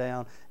sun go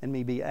down and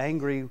me be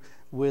angry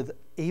with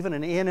even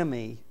an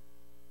enemy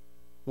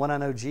when I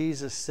know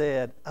Jesus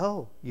said,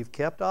 oh, you've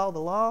kept all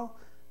the law?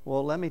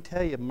 Well, let me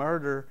tell you,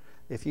 murder,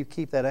 if you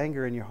keep that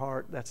anger in your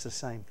heart, that's the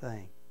same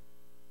thing.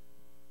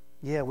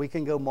 Yeah, we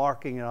can go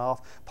marking it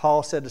off.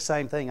 Paul said the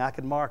same thing. I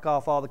could mark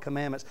off all the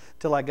commandments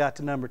till I got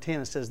to number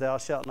 10. It says, thou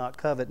shalt not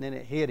covet, and then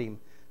it hit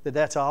him that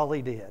that's all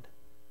he did.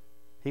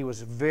 He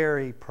was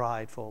very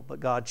prideful,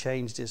 but God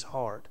changed his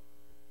heart.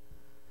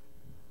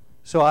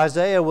 So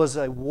Isaiah was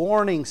a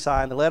warning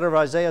sign. The letter of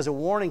Isaiah is a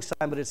warning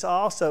sign, but it's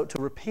also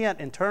to repent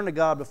and turn to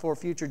God before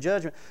future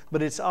judgment.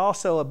 But it's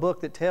also a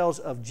book that tells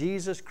of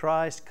Jesus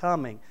Christ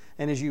coming.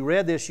 And as you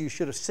read this, you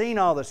should have seen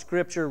all the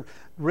Scripture,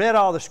 read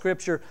all the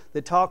Scripture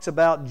that talks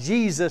about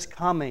Jesus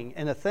coming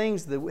and the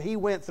things that He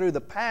went through,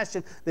 the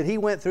passion that He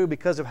went through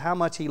because of how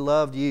much He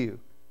loved you.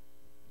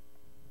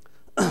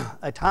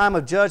 A time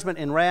of judgment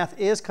and wrath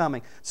is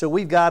coming. So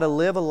we've got to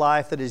live a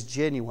life that is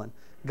genuine.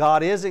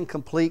 God is in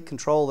complete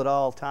control at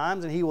all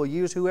times, and He will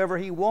use whoever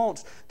He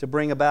wants to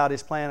bring about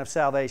His plan of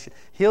salvation.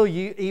 He'll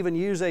even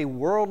use a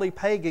worldly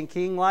pagan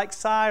king like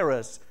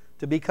Cyrus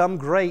to become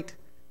great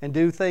and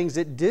do things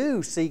that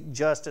do seek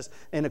justice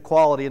and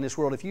equality in this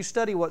world. If you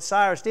study what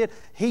Cyrus did,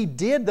 he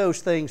did those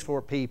things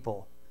for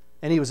people.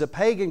 And he was a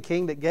pagan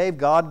king that gave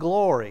God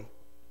glory.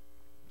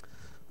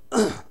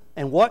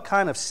 And what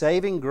kind of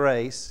saving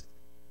grace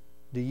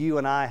do you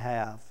and I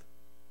have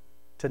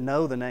to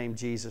know the name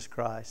Jesus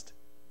Christ?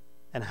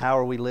 And how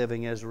are we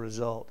living as a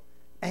result?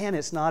 And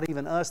it's not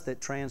even us that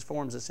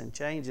transforms us and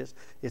changes.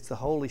 It's the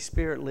Holy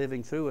Spirit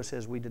living through us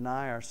as we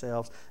deny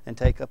ourselves and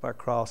take up our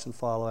cross and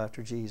follow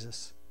after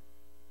Jesus.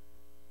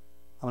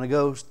 I'm going to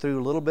go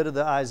through a little bit of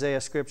the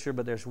Isaiah scripture,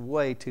 but there's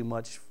way too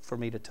much for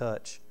me to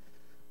touch.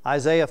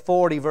 Isaiah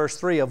 40, verse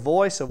 3, a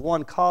voice of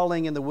one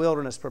calling in the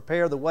wilderness,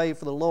 prepare the way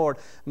for the Lord,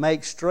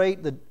 make straight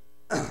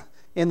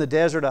in the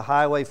desert a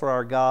highway for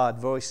our God.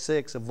 Verse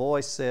 6, a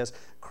voice says,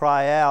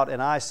 cry out.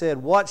 And I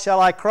said, what shall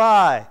I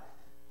cry?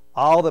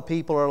 All the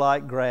people are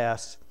like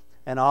grass,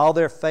 and all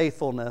their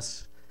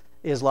faithfulness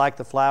is like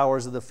the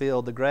flowers of the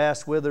field. The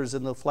grass withers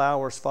and the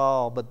flowers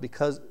fall, but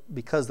because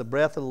the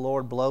breath of the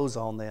Lord blows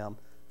on them.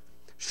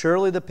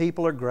 Surely the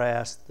people are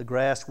grass. The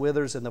grass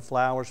withers and the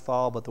flowers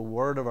fall, but the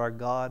word of our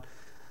God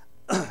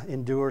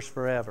endures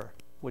forever.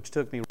 Which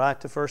took me right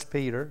to 1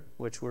 Peter,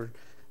 which we're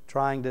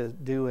trying to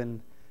do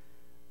in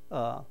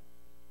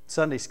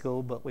Sunday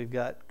school, but we've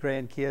got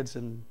grandkids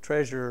and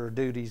treasurer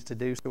duties to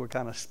do, so we're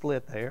kind of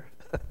split there.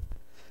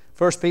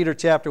 1 Peter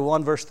chapter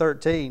 1, verse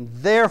 13.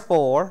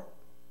 Therefore,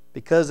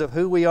 because of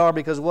who we are,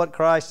 because of what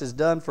Christ has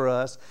done for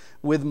us,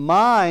 with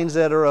minds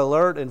that are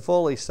alert and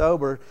fully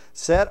sober,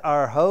 set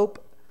our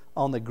hope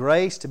on the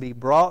grace to be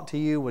brought to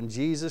you when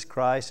Jesus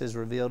Christ is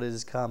revealed at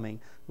His coming,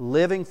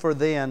 living for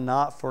then,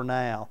 not for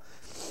now.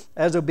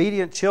 As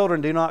obedient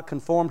children, do not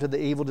conform to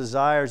the evil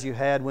desires you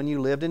had when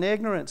you lived in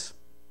ignorance.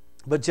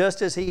 But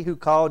just as He who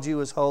called you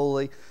is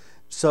holy,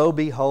 so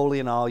be holy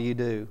in all you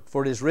do.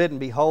 For it is written,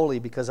 be holy,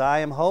 because I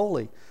am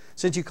holy.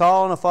 Since you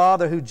call on a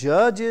Father who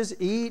judges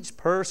each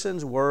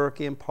person's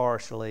work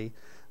impartially,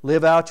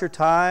 live out your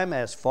time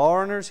as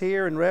foreigners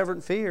here in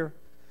reverent fear.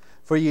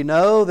 For you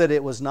know that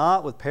it was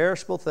not with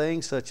perishable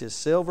things such as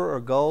silver or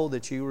gold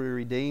that you were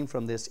redeemed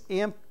from this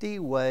empty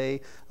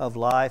way of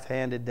life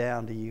handed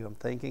down to you. I'm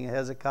thinking of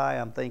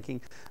Hezekiah. I'm thinking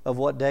of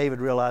what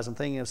David realized. I'm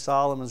thinking of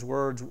Solomon's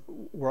words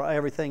where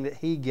everything that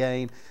he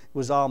gained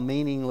was all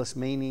meaningless,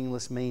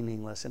 meaningless,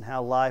 meaningless, and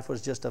how life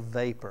was just a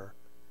vapor.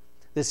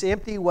 This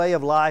empty way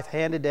of life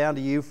handed down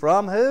to you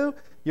from who?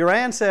 Your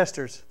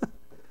ancestors.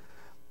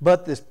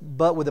 But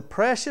with the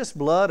precious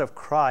blood of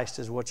Christ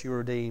is what you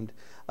redeemed,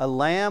 a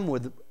lamb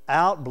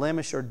without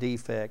blemish or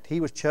defect.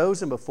 He was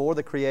chosen before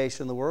the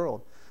creation of the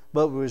world,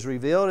 but was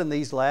revealed in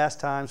these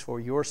last times for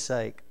your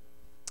sake.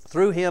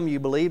 Through Him you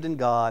believed in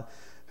God,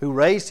 who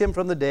raised Him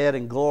from the dead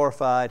and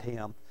glorified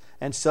Him.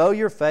 And so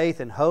your faith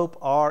and hope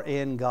are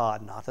in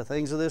God, not the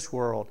things of this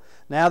world.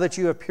 Now that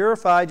you have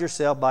purified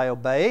yourself by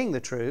obeying the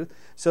truth,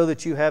 so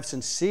that you have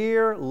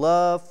sincere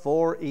love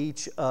for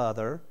each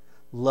other,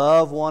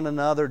 love one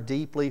another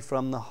deeply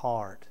from the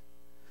heart.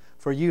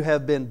 For you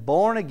have been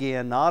born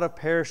again, not of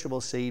perishable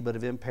seed, but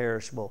of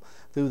imperishable,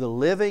 through the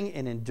living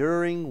and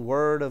enduring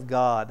Word of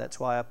God. That's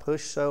why I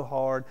push so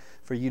hard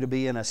for you to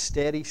be in a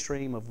steady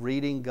stream of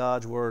reading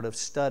God's Word, of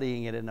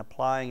studying it and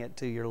applying it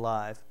to your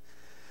life.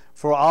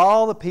 For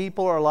all the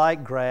people are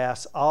like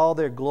grass, all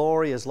their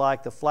glory is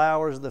like the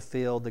flowers of the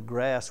field. The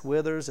grass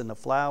withers and the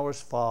flowers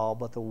fall,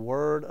 but the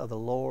word of the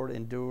Lord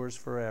endures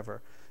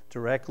forever.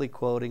 Directly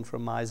quoting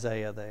from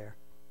Isaiah there.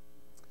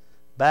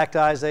 Back to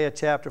Isaiah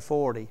chapter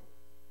 40,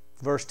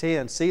 verse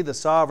 10. See, the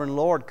sovereign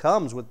Lord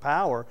comes with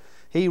power.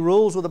 He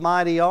rules with a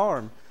mighty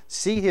arm.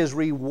 See, His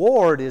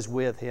reward is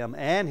with Him,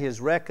 and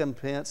His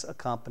recompense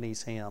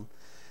accompanies Him.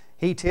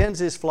 He tends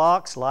His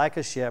flocks like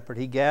a shepherd.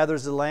 He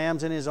gathers the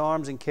lambs in His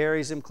arms and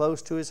carries them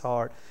close to His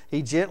heart.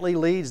 He gently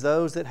leads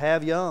those that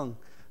have young.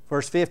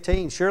 Verse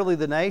 15, surely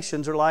the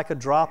nations are like a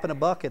drop in a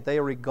bucket. They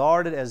are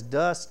regarded as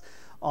dust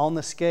on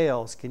the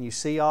scales. Can you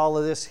see all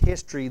of this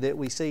history that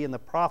we see in the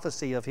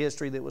prophecy of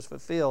history that was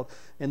fulfilled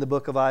in the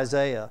book of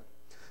Isaiah?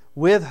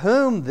 With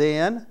whom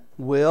then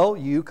will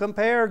you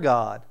compare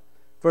God?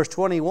 Verse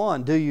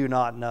 21, do you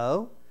not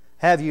know?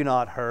 Have you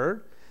not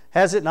heard?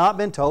 Has it not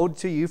been told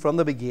to you from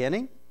the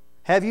beginning?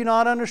 Have you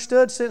not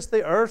understood since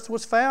the earth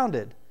was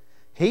founded?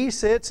 He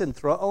sits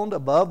enthroned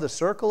above the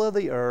circle of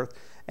the earth,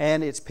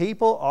 and its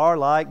people are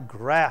like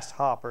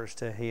grasshoppers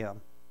to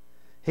Him.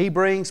 He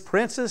brings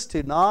princes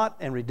to naught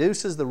and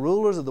reduces the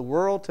rulers of the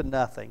world to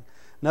nothing.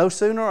 No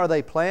sooner are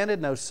they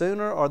planted, no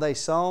sooner are they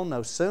sown,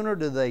 no sooner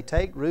do they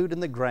take root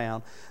in the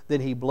ground,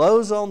 than He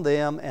blows on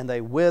them and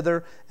they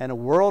wither, and a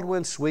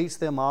whirlwind sweeps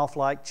them off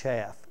like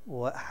chaff.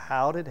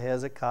 How did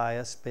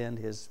Hezekiah spend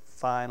his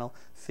final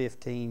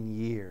 15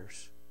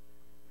 years?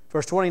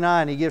 Verse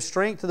 29, He gives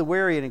strength to the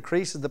weary and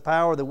increases the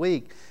power of the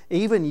weak.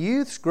 Even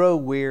youths grow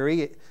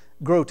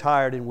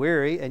tired and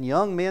weary, and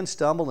young men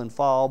stumble and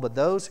fall, but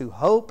those who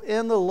hope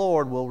in the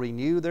Lord will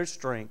renew their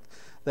strength.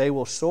 They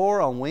will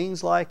soar on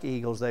wings like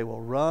eagles. They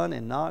will run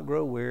and not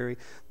grow weary.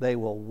 They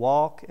will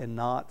walk and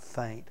not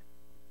faint.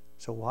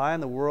 So why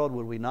in the world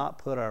would we not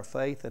put our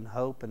faith and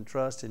hope and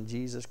trust in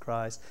Jesus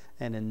Christ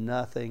and in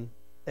nothing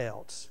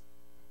else?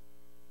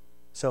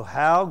 So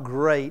how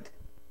great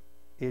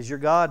is your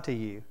God to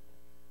you?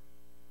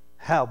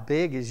 How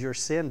big is your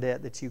sin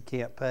debt that you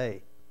can't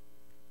pay?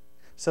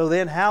 So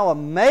then how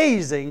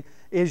amazing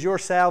is your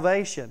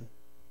salvation?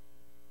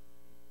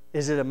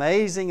 Is it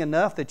amazing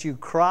enough that you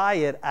cry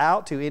it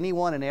out to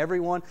anyone and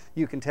everyone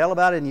you can tell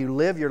about it, and you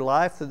live your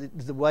life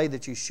the way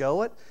that you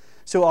show it?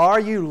 So are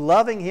you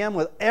loving Him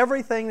with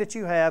everything that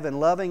you have and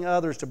loving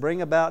others to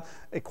bring about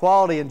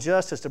equality and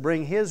justice, to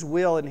bring His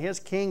will and His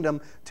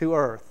kingdom to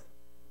earth?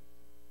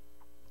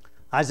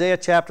 Isaiah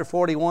chapter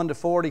 41 to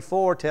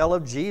 44 tell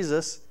of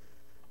Jesus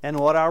and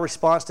what our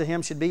response to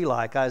Him should be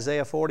like.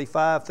 Isaiah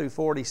 45 through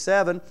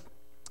 47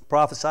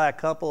 prophesy a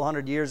couple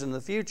hundred years in the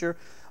future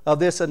of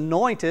this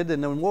anointed,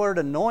 and the word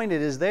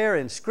anointed is there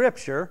in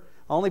Scripture.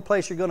 Only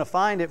place you're going to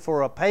find it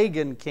for a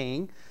pagan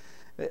king,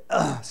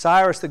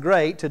 Cyrus the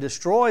Great, to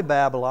destroy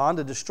Babylon,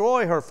 to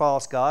destroy her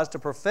false gods, to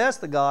profess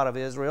the God of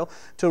Israel,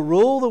 to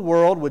rule the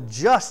world with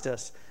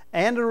justice,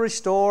 and to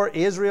restore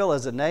Israel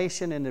as a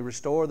nation, and to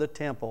restore the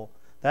temple.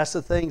 That's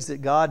the things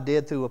that God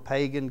did through a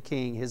pagan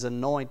king, His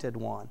anointed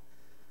one.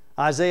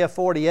 Isaiah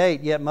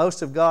 48, yet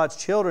most of God's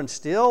children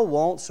still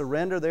won't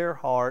surrender their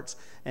hearts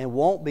and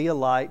won't be a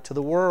light to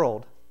the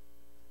world.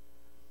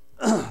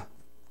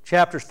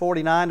 Chapters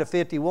 49 to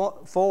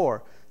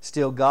 54,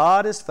 still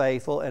God is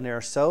faithful, and there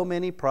are so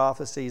many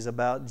prophecies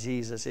about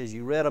Jesus. As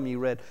you read them, you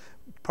read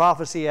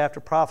prophecy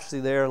after prophecy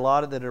there, a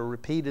lot of that are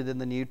repeated in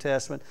the New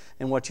Testament,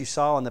 and what you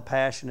saw in the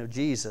Passion of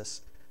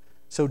Jesus.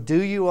 So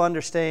do you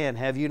understand?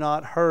 Have you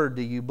not heard?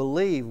 Do you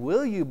believe?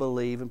 Will you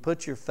believe and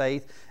put your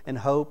faith and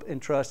hope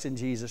and trust in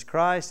Jesus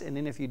Christ? And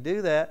then if you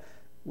do that,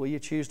 will you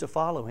choose to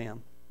follow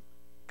Him?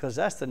 Because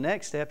that's the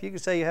next step. You can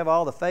say you have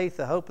all the faith,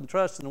 the hope, and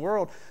trust in the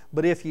world,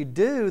 but if you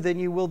do, then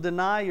you will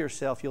deny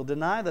yourself. You'll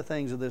deny the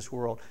things of this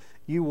world.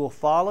 You will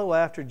follow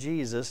after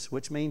Jesus,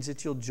 which means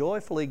that you'll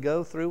joyfully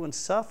go through and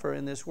suffer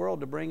in this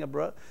world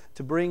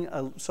to bring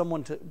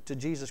someone to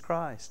Jesus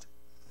Christ.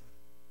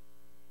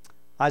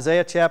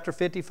 Isaiah chapter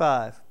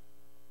 55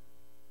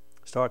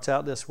 starts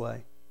out this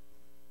way.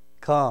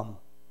 Come,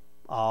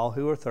 all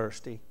who are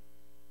thirsty,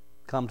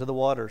 come to the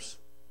waters.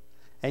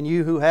 And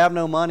you who have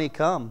no money,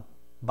 come,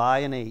 buy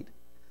and eat.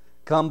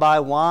 Come buy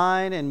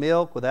wine and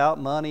milk without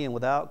money and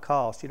without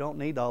cost. You don't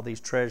need all these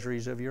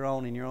treasuries of your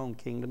own in your own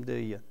kingdom, do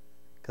you?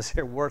 Because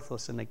they're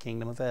worthless in the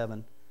kingdom of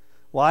heaven.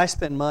 Why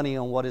spend money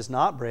on what is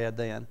not bread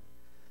then?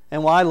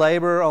 And why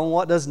labor on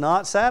what does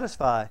not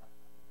satisfy?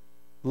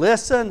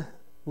 Listen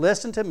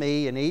to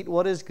me and eat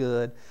what is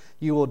good.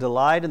 You will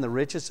delight in the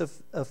riches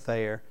of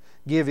fare.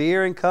 Give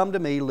ear and come to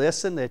me.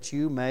 Listen that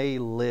you may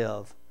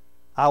live.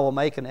 I will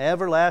make an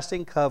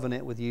everlasting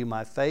covenant with you,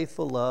 my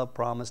faithful love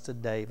promised to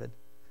David.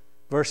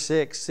 Verse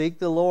 6, seek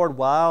the Lord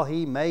while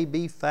He may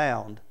be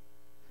found.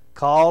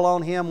 Call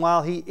on Him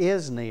while He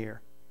is near.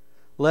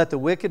 Let the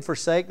wicked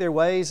forsake their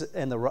ways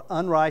and the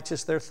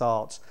unrighteous their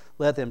thoughts.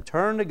 Let them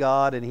turn to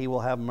God, and He will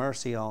have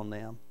mercy on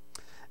them.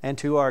 And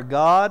to our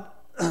God,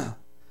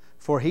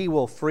 for He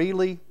will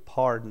freely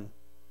pardon.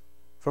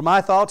 For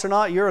my thoughts are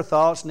not your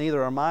thoughts,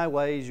 neither are my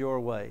ways your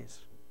ways.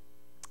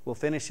 We'll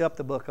finish up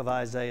the book of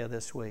Isaiah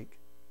this week.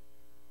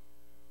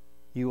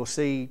 You will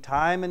see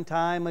time and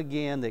time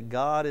again that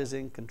God is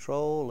in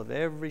control of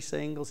every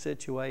single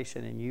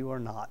situation, and you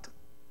are not.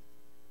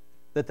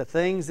 That the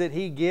things that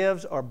He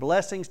gives are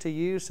blessings to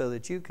you so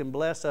that you can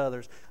bless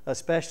others,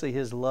 especially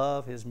His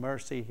love, His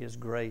mercy, His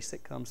grace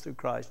that comes through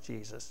Christ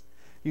Jesus.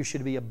 You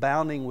should be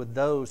abounding with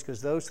those,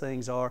 because those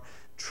things are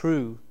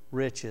true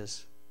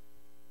riches.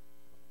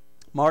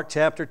 Mark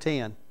chapter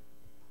 10.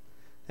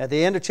 At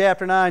the end of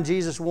chapter 9,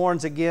 Jesus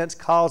warns against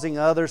causing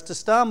others to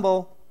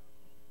stumble.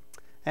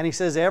 And He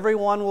says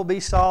everyone will be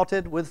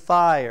salted with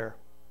fire.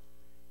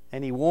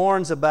 And He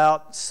warns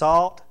about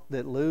salt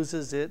that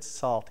loses its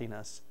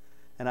saltiness.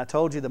 And I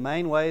told you the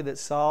main way that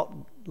salt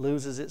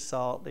loses its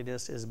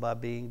saltiness is by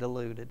being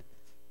diluted.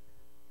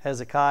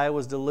 Hezekiah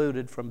was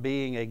diluted from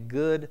being a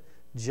good,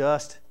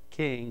 just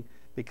king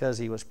because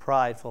he was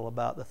prideful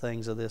about the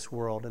things of this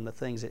world and the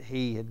things that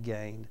he had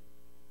gained.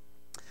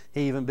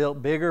 He even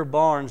built bigger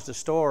barns to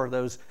store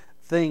those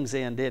things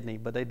in, didn't he?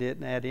 But they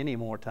didn't add any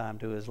more time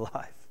to his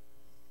life.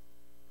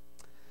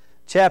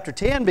 Chapter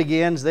 10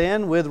 begins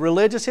then with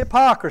religious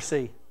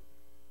hypocrisy.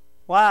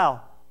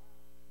 Wow.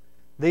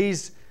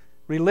 These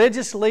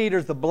religious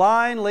leaders, the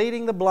blind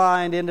leading the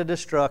blind into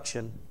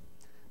destruction.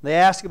 They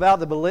ask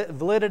about the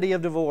validity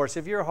of divorce.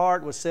 If your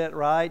heart was set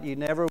right, you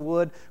never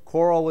would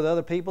quarrel with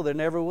other people. There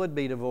never would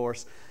be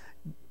divorce.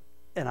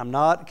 And I'm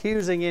not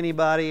accusing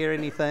anybody or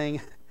anything.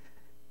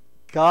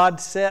 God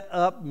set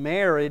up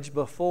marriage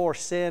before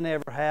sin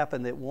ever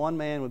happened, that one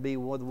man would be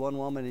with one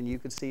woman and you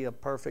could see a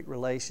perfect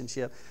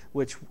relationship,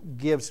 which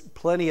gives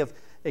plenty of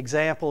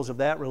examples of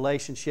that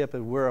relationship,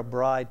 and we're a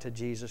bride to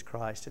Jesus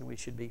Christ and we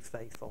should be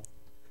faithful.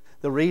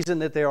 The reason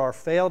that there are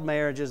failed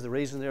marriages, the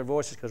reason there are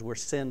divorces, is because we're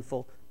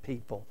sinful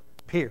people,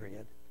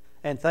 period.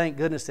 And thank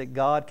goodness that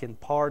God can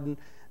pardon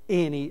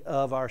any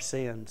of our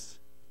sins,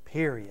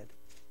 period.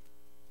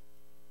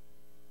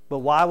 But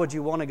why would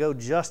you want to go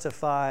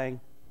justifying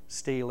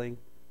stealing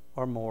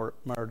or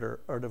murder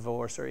or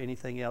divorce or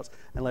anything else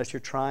unless you're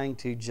trying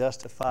to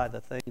justify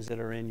the things that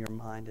are in your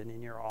mind and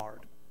in your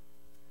heart?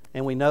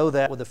 And we know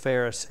that with the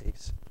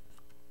Pharisees.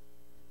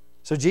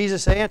 So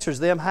Jesus answers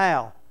them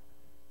how?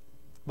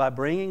 By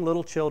bringing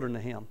little children to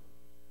Him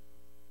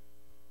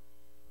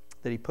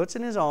that He puts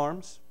in His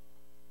arms,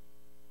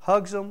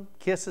 hugs them,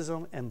 kisses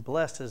them, and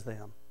blesses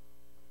them.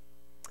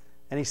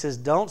 And He says,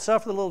 don't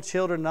suffer the little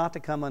children not to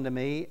come unto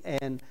me,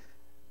 and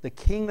the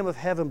kingdom of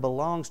heaven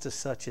belongs to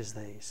such as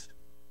these.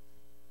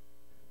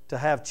 To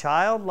have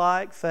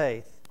childlike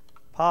faith.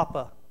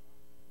 Papa,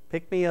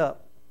 pick me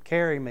up,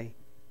 carry me,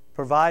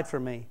 provide for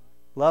me,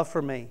 love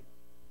for me.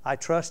 I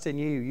trust in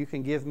you. You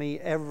can give me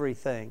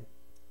everything.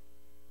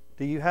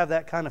 Do you have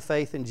that kind of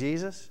faith in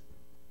Jesus?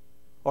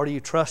 Or do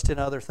you trust in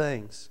other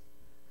things?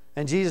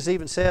 And Jesus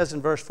even says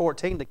in verse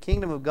 14, the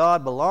kingdom of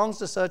God belongs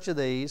to such of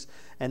these.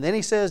 And then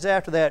He says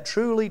after that,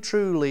 truly,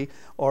 truly,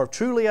 or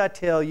truly I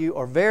tell you,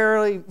 or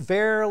verily,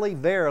 verily,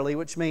 verily,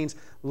 which means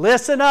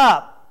listen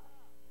up.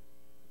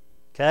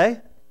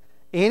 Okay?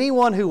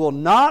 Anyone who will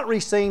not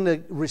receive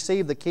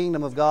the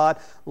kingdom of God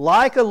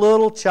like a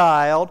little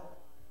child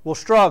will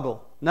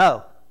struggle.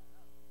 No.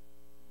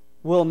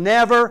 Will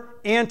never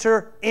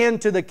enter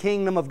into the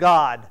kingdom of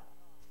God.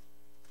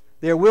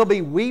 There will be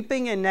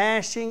weeping and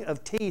gnashing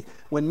of teeth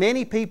when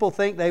many people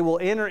think they will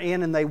enter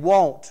in and they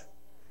won't.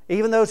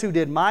 Even those who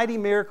did mighty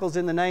miracles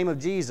in the name of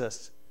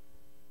Jesus.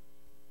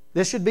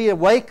 This should be a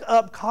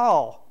wake-up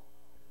call.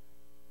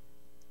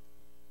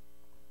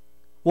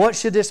 What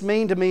should this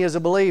mean to me as a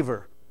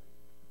believer?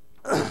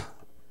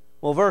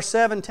 Well, verse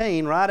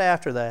 17, right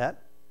after that,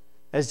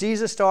 as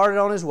Jesus started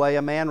on His way,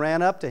 a man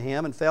ran up to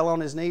Him and fell on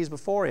his knees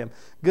before Him.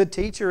 Good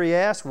teacher, he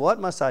asked, what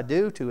must I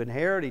do to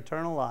inherit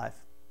eternal life?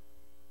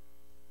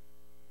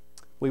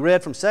 We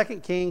read from 2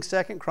 Kings,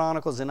 2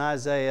 Chronicles, and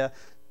Isaiah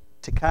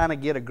to kind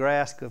of get a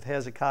grasp of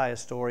Hezekiah's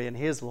story and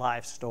his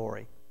life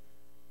story.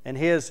 And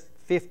his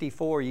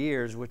 54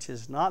 years, which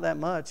is not that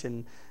much,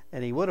 and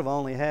he would have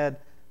only had,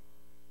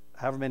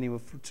 however many,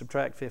 would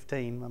subtract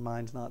 15, my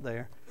mind's not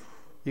there.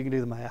 You can do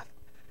the math.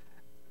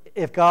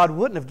 If God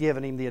wouldn't have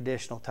given him the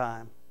additional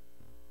time.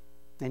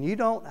 And you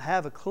don't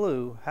have a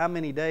clue how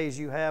many days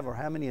you have or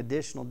how many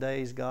additional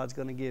days God's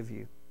going to give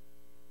you.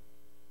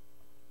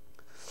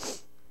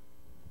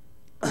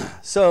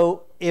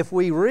 So, if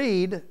we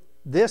read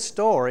this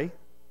story,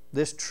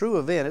 this true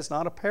event, it's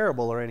not a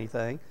parable or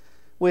anything,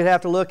 we'd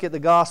have to look at the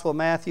Gospel of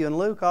Matthew and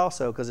Luke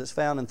also, because it's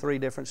found in 3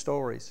 different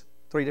stories,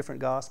 3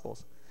 different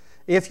Gospels.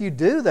 If you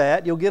do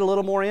that, you'll get a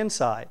little more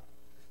insight.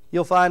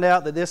 You'll find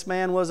out that this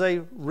man was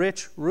a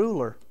rich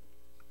ruler.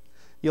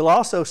 You'll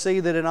also see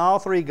that in all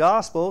 3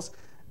 Gospels,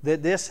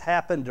 that this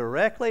happened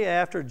directly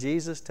after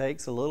Jesus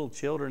takes the little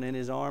children in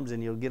His arms,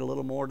 and you'll get a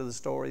little more to the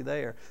story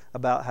there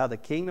about how the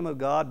kingdom of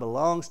God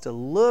belongs to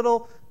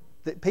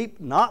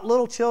not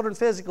little children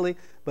physically,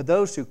 but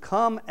those who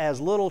come as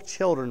little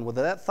children with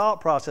that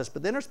thought process.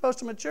 But then they're supposed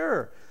to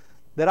mature.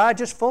 That I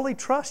just fully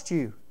trust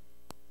you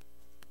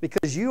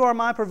because you are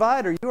my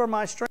provider. You are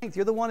my strength.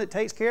 You're the one that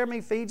takes care of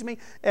me, feeds me,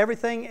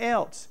 everything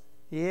else.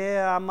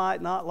 Yeah, I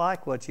might not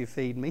like what you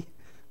feed me,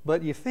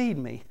 but you feed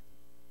me.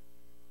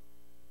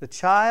 The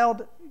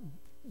child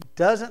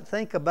doesn't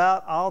think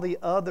about all the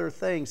other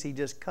things. He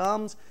just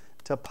comes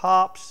to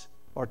Pops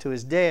or to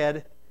his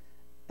dad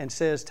and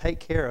says,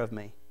 take care of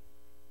me.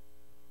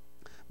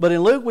 But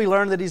in Luke we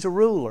learn that he's a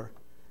ruler.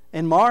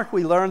 In Mark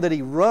we learn that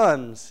he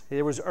runs.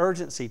 There was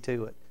urgency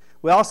to it.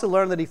 We also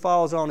learn that he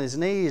falls on his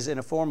knees in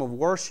a form of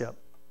worship.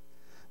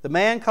 The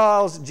man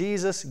calls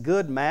Jesus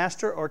good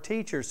master or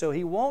teacher, so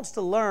he wants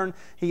to learn.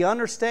 He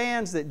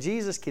understands that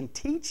Jesus can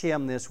teach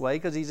him this way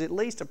because he's at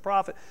least a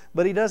prophet,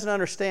 but he doesn't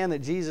understand that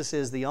Jesus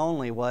is the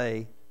only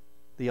way,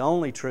 the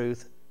only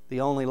truth,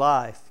 the only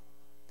life.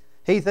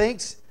 He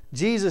thinks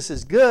Jesus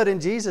is good,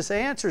 and Jesus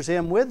answers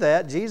him with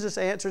that. Jesus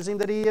answers him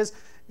that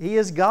he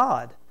is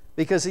God,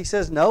 because he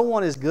says no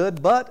one is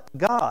good but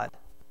God.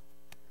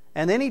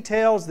 And then he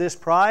tells this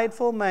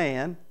prideful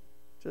man,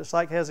 just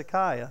like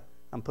Hezekiah,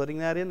 I'm putting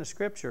that in the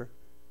Scripture.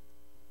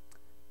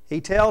 He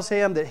tells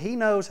him that he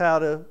knows how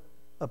to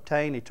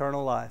obtain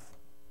eternal life.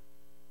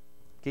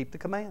 Keep the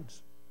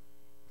commands.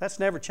 That's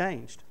never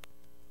changed.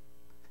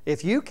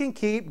 If you can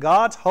keep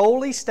God's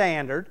holy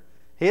standard,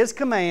 His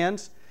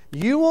commands,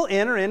 you will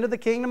enter into the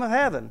kingdom of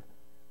heaven.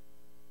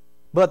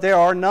 But there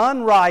are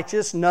none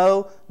righteous,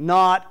 no,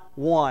 not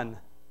one.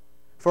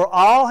 For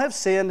all have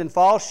sinned and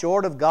fall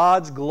short of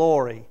God's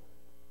glory.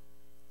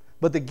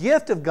 But the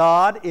gift of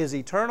God is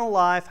eternal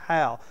life.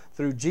 How?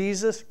 Through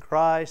Jesus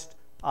Christ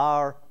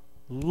our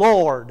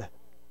Lord.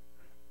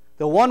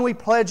 The one we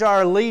pledge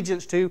our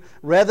allegiance to,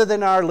 rather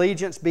than our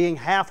allegiance being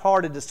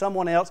half-hearted to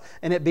someone else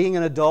and it being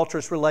an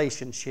adulterous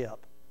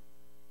relationship.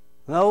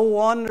 No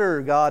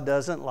wonder God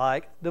doesn't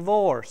like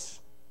divorce.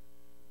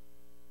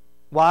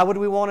 Why would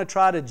we want to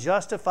try to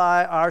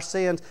justify our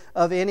sins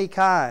of any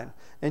kind?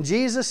 And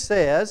Jesus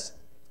says,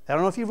 I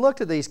don't know if you've looked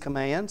at these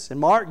commands,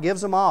 and Mark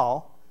gives them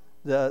all.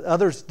 The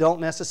others don't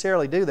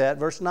necessarily do that.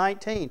 Verse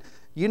 19,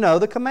 you know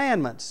the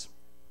commandments.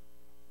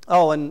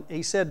 Oh, and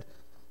he said,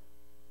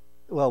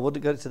 well, we'll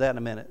go to that in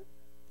a minute.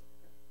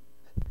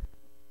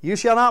 You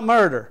shall not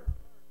murder.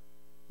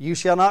 You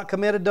shall not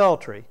commit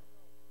adultery.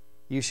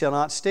 You shall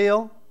not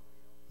steal.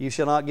 You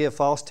shall not give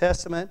false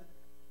testament.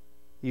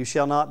 You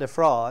shall not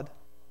defraud.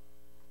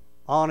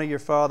 Honor your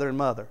father and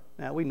mother.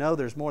 Now, we know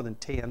there's more than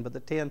 10, but the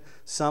 10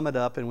 sum it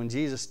up. And when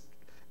Jesus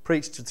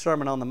preached the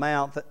Sermon on the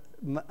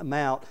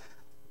Mount,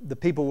 the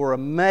people were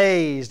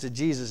amazed at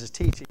Jesus'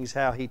 teachings,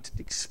 how he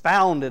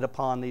expounded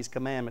upon these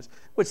commandments,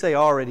 which they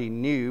already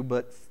knew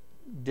but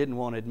didn't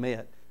want to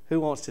admit. Who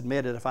wants to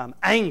admit it if I'm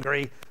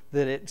angry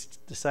that it's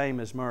the same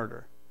as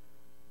murder?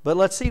 But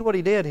let's see what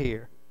he did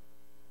here.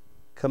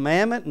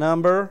 Commandment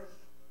number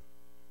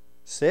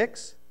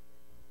 6.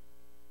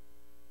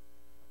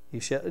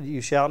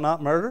 You shall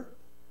not murder.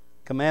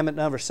 Commandment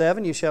number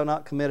 7, you shall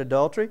not commit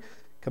adultery.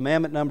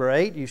 Commandment number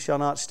 8, you shall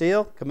not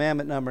steal.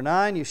 Commandment number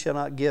 9, you shall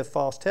not give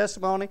false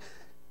testimony.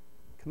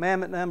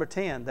 Commandment number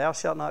 10, thou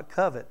shalt not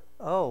covet.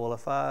 Oh, well,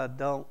 if I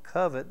don't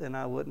covet, then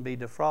I wouldn't be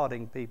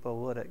defrauding people,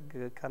 would it?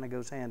 It kind of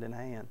goes hand in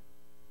hand.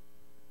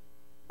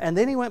 And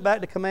then he went back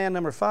to command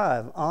number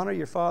 5, honor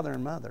your father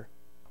and mother.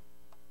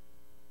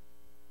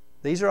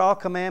 These are all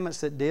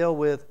commandments that deal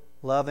with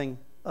loving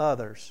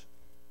others.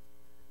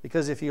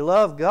 Because if you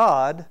love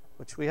God,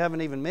 which we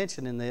haven't even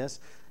mentioned in this,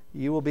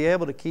 you will be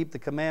able to keep the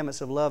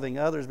commandments of loving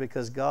others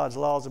because God's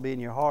laws will be in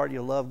your heart.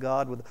 You'll love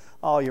God with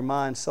all your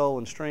mind, soul,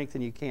 and strength,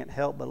 and you can't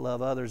help but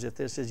love others if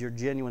this is your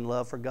genuine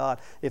love for God,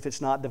 if it's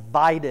not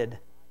divided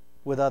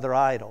with other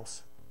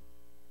idols.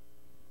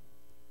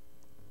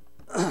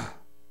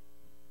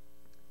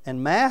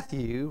 And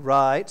Matthew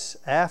writes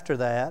after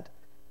that,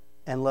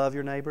 and love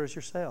your neighbor as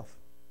yourself.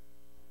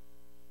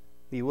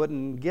 You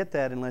wouldn't get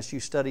that unless you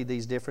studied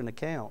these different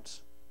accounts.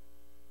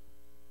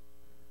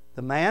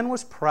 The man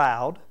was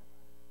proud,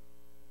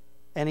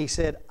 and he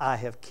said, I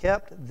have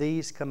kept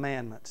these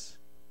commandments.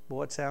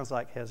 Boy, it sounds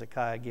like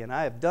Hezekiah again.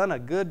 I have done a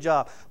good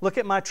job. Look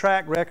at my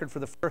track record for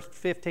the first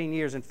 15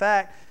 years. In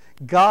fact,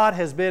 God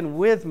has been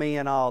with me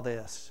in all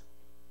this.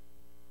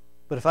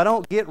 But if I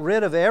don't get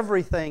rid of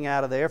everything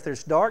out of there, if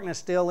there's darkness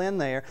still in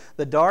there,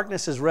 the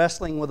darkness is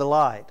wrestling with the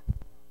light.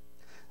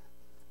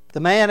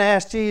 The man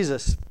asked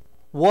Jesus,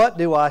 what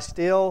do I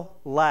still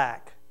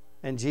lack?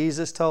 And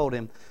Jesus told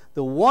him,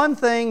 the one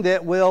thing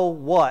that will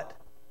what?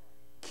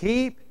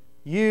 Keep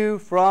you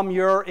from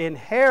your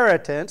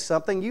inheritance,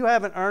 something you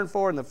haven't earned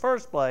for in the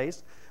first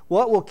place.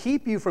 What will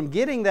keep you from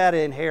getting that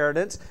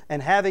inheritance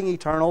and having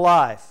eternal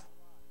life?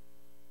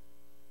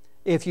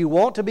 If you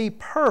want to be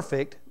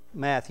perfect,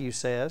 Matthew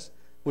says,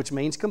 which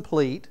means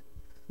complete,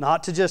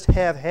 not to just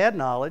have head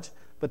knowledge,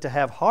 but to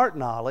have heart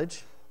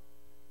knowledge,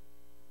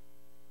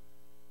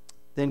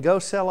 then go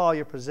sell all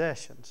your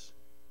possessions.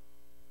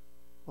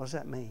 What does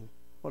that mean?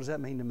 What does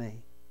that mean to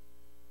me?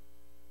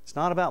 It's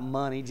not about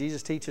money.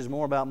 Jesus teaches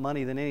more about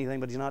money than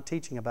anything, but He's not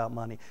teaching about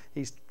money.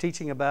 He's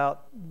teaching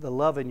about the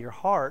love in your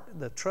heart,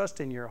 the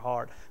trust in your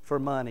heart for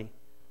money.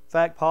 In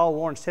fact, Paul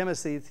warns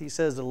Timothy, he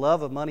says the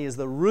love of money is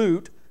the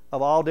root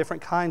of all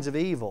different kinds of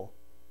evil.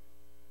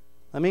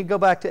 Let me go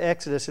back to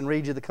Exodus and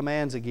read you the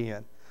commands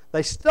again.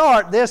 They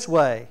start this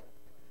way.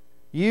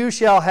 You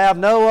shall have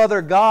no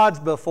other gods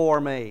before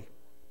me.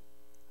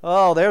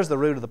 Oh, there's the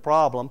root of the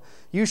problem.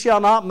 You shall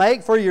not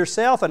make for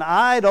yourself an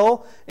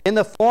idol in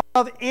the form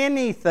of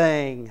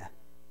anything.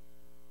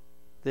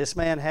 This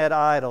man had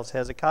idols.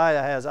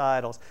 Hezekiah has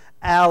idols.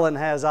 Alan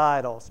has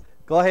idols.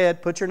 Go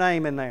ahead, put your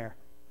name in there.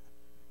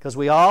 Because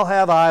we all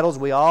have idols.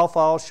 We all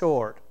fall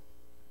short.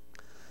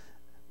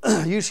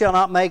 You shall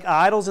not make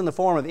idols in the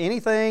form of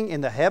anything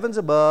in the heavens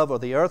above or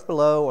the earth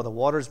below or the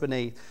waters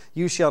beneath.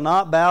 You shall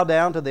not bow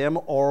down to them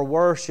or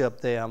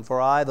worship them.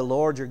 For I, the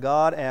Lord your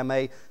God, am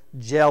a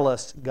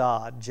jealous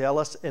God.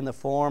 Jealous in the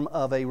form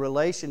of a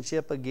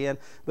relationship again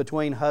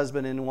between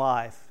husband and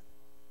wife.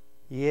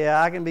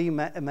 Yeah, I can be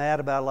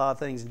mad about a lot of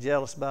things and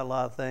jealous about a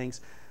lot of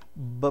things.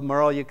 But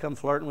Merle, you come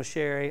flirting with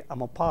Sherry, I'm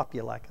going to pop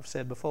you like I've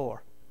said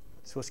before.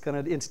 That's what's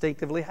going to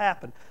instinctively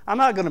happen. I'm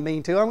not going to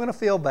mean to. I'm going to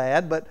feel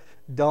bad, but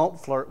don't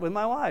flirt with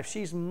my wife.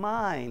 She's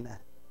mine.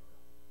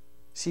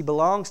 She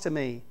belongs to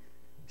me.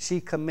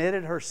 She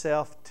committed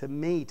herself to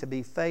me, to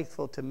be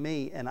faithful to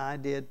me, and I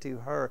did to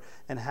her.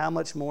 And how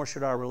much more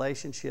should our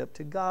relationship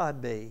to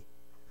God be?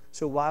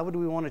 So why would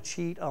we want to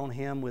cheat on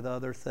Him with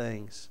other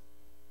things?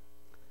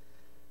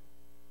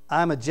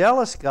 I'm a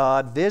jealous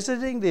God,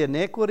 visiting the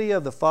iniquity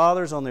of the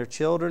fathers on their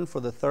children for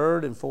the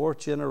third and fourth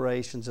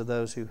generations of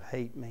those who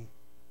hate me.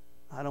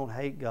 I don't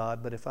hate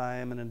God, but if I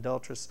am in an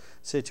adulterous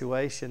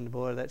situation,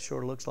 boy, that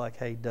sure looks like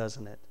hate,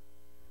 doesn't it?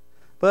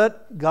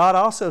 But God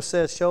also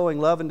says, showing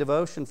love and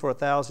devotion for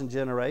 1,000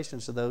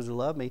 generations to those who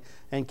love me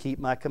and keep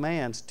my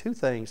commands. Two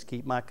things,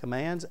 keep my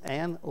commands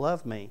and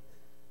love me.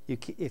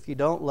 If you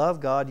don't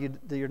love God,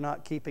 you're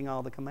not keeping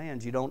all the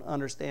commands. You don't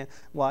understand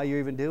why you're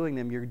even doing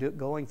them. You're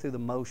going through the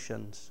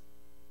motions.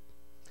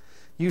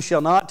 You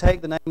shall not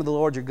take the name of the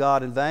Lord your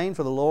God in vain,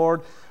 for the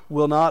Lord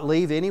will not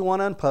leave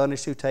anyone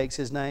unpunished who takes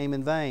His name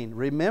in vain.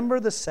 Remember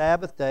the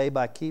Sabbath day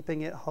by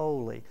keeping it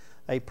holy,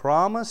 a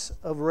promise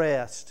of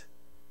rest,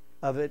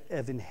 of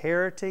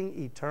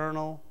inheriting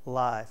eternal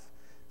life.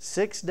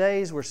 6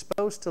 days we're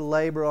supposed to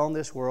labor on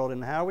this world.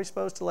 And how are we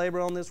supposed to labor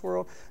on this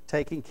world?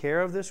 Taking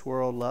care of this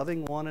world,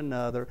 loving one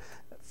another,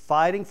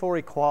 fighting for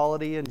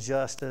equality and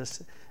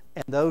justice,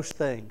 and those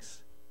things.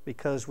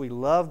 because we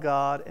love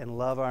God and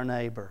love our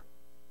neighbor.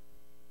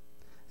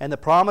 And the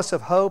promise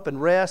of hope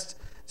and rest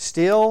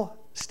still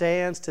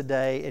stands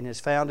today and is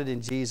founded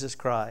in Jesus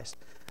Christ.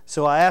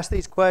 So I ask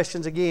these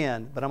questions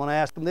again, but I'm going to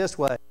ask them this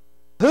way.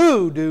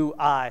 Who do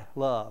I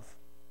love?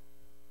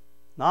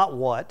 Not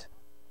what.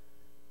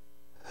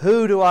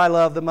 Who do I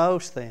love the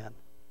most then?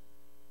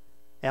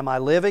 Am I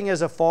living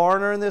as a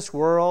foreigner in this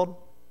world,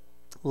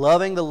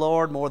 loving the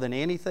Lord more than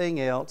anything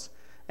else,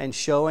 and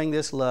showing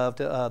this love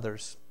to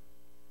others?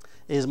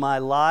 Is my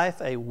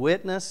life a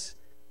witness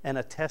and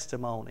a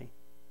testimony?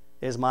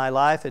 Is my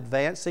life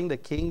advancing the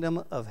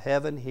kingdom of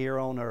heaven here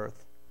on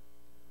earth?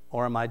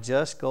 Or am I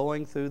just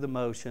going through the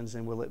motions,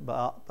 and will it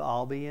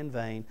all be in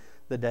vain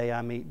the day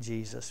I meet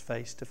Jesus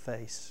face to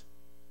face?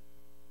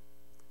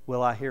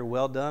 Will I hear,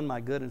 "Well done,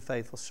 my good and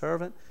faithful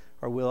servant,"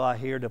 or will I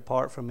hear,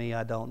 "Depart from me,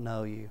 I don't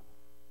know you"?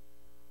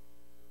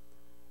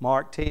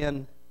 Mark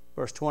 10,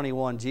 verse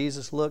 21,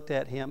 Jesus looked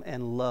at him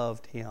and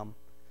loved him.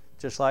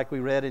 Just like we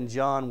read in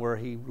John, where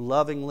he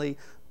lovingly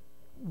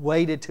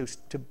waited to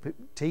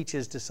teach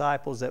his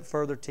disciples that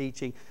further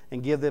teaching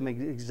and give them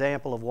an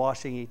example of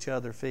washing each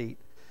other's feet.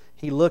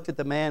 He looked at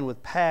the man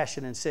with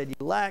passion and said,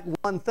 "You lack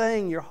one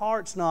thing, your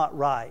heart's not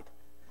right.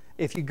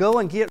 If you go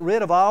and get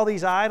rid of all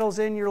these idols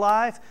in your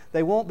life,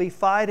 they won't be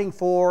fighting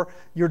for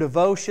your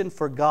devotion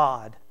for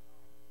God.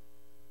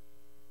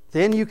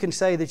 Then you can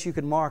say that you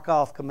can mark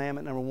off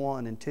commandment number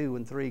 1 and 2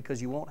 and 3,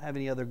 because you won't have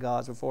any other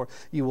gods before.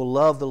 You will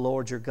love the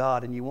Lord your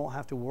God, and you won't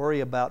have to worry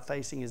about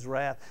facing His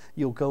wrath.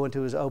 You'll go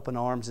into His open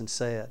arms and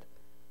said,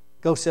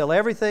 go sell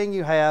everything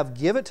you have,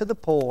 give it to the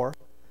poor,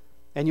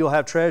 and you'll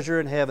have treasure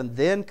in heaven.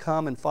 Then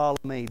come and follow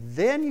me."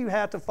 Then you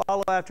have to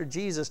follow after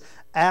Jesus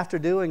after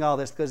doing all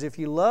this, because if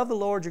you love the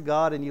Lord your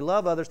God and you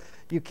love others,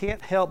 you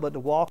can't help but to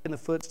walk in the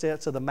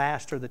footsteps of the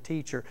master, the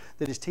teacher,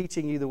 that is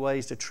teaching you the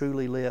ways to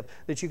truly live,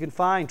 that you can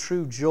find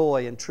true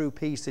joy and true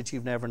peace that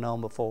you've never known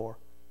before.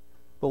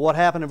 But what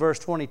happened in verse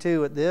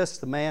 22? At this,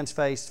 the man's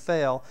face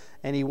fell,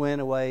 and he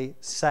went away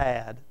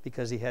sad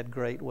because he had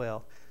great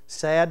wealth.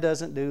 Sad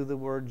doesn't do the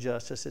word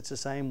justice. It's the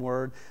same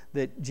word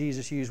that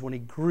Jesus used when He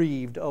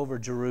grieved over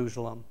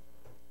Jerusalem,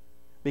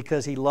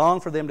 because He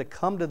longed for them to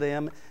come to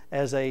them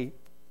as a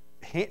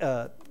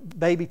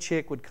baby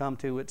chick would come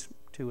to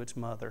its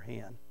mother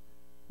hen,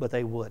 but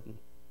they wouldn't.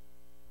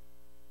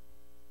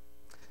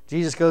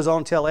 Jesus goes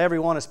on to tell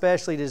everyone,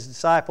 especially His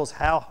disciples,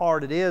 how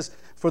hard it is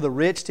for the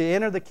rich to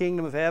enter the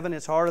kingdom of heaven.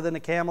 It's harder than a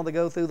camel to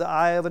go through the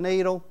eye of a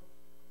needle.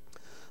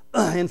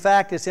 In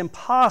fact, it's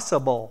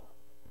impossible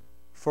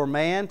for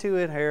man to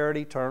inherit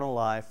eternal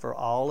life, for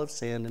all have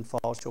sinned and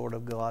fall short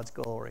of God's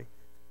glory.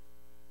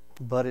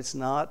 But it's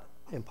not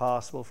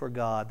impossible for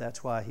God.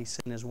 That's why He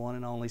sent His one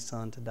and only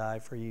Son to die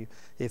for you,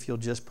 if you'll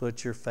just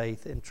put your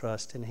faith and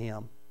trust in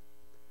Him.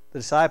 The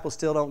disciples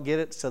still don't get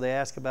it, so they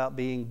ask about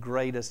being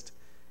greatest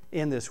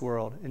in this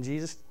world. And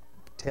Jesus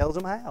tells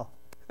them how.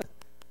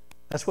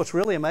 That's what's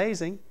really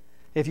amazing.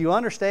 If you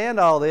understand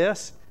all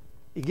this,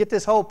 you get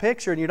this whole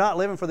picture, and you're not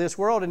living for this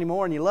world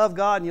anymore, and you love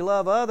God and you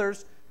love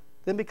others,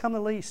 then become the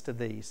least of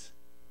these.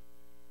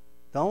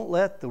 Don't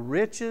let the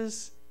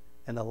riches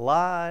and the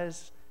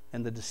lies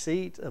and the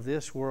deceit of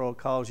this world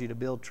cause you to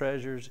build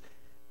treasures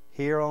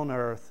here on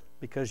earth,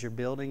 because you're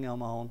building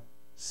them on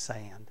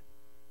sand.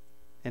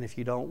 And if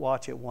you don't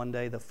watch it, one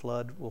day the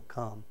flood will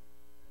come.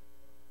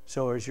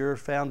 So is your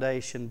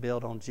foundation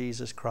built on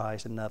Jesus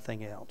Christ and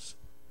nothing else?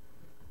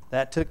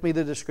 That took me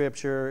to the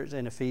scriptures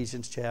in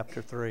Ephesians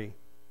chapter 3.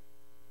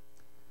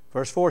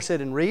 Verse 4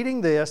 said, in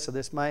reading this, so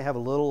this may have a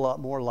lot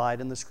more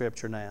light in the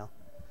scripture now,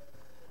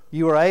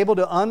 you are able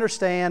to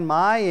understand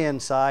my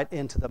insight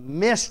into the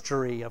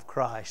mystery of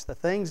Christ, the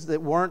things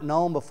that weren't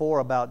known before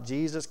about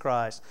Jesus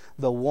Christ,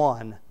 the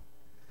one,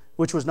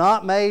 which was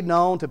not made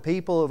known to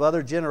people of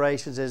other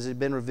generations as it had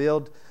been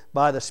revealed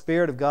by the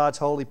Spirit of God's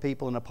holy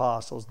people and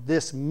apostles.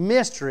 This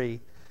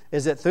mystery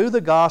is that through the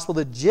gospel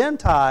the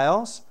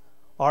Gentiles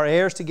are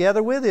heirs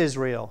together with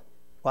Israel.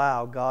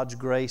 Wow, God's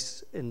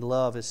grace and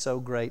love is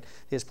so great.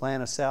 His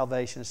plan of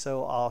salvation is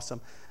so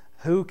awesome.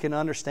 Who can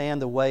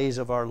understand the ways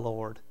of our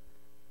Lord?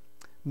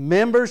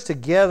 Members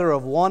together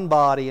of one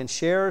body and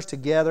sharers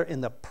together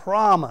in the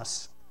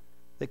promise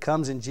that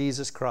comes in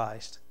Jesus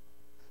Christ.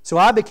 So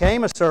I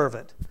became a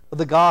servant of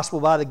the gospel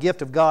by the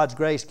gift of God's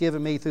grace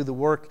given me through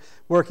the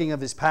working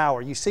of His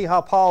power. You see how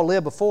Paul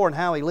lived before and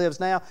how he lives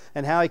now,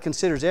 and how he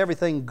considers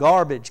everything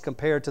garbage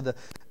compared to the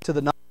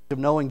knowledge of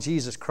knowing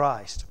Jesus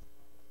Christ.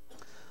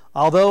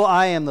 Although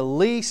I am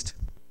less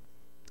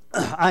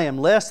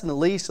than the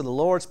least of the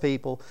Lord's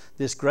people,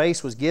 this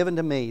grace was given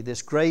to me,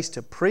 this grace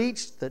to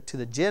preach to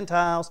the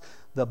Gentiles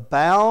the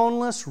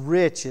boundless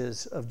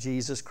riches of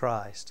Jesus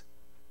Christ,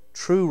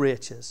 true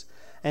riches,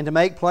 and to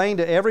make plain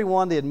to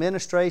everyone the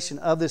administration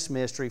of this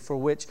mystery, for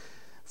which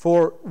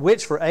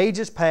for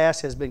ages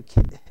past has been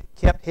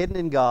kept hidden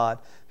in God,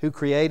 who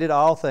created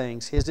all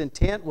things. His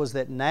intent was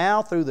that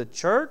now through the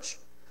church,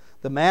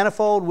 the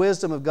manifold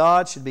wisdom of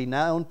God should be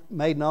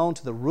made known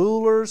to the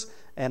rulers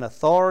and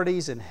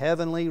authorities in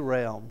heavenly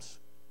realms,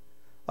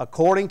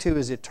 according to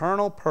His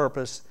eternal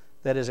purpose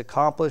that is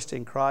accomplished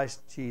in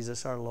Christ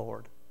Jesus our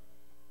Lord.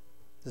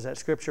 Does that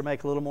scripture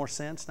make a little more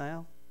sense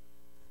now?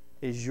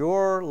 Is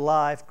your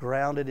life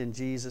grounded in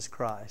Jesus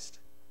Christ?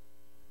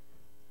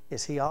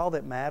 Is He all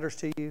that matters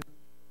to you?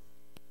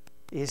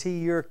 Is He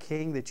your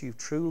King that you've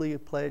truly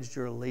pledged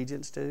your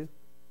allegiance to?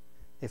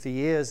 If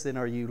He is, then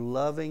are you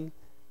loving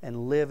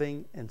and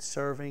living and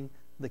serving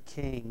the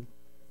King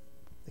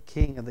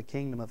of the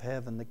kingdom of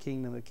heaven, the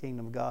kingdom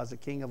of God, the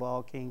King of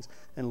all kings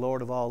and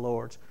Lord of all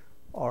lords?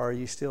 Or are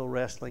you still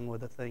wrestling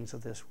with the things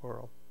of this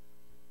world?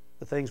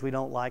 The things we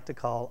don't like to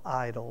call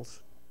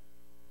idols,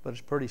 but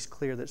it's pretty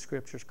clear that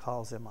Scripture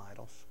calls them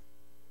idols.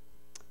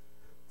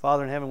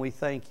 Father in heaven, we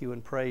thank You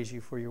and praise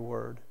You for Your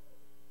Word.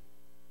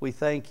 We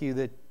thank You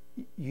that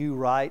You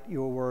write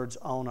Your words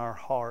on our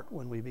heart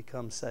when we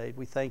become saved.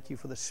 We thank You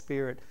for the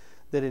Spirit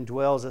that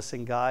indwells us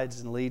and guides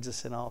and leads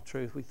us in all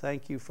truth. We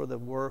thank You for the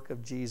work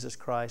of Jesus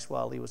Christ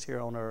while He was here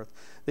on earth,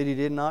 that He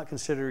did not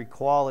consider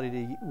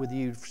equality with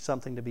You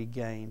something to be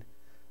gained,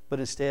 but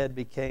instead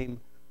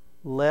became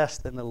less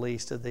than the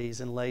least of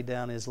these and laid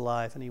down His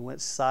life. And He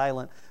went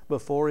silent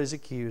before His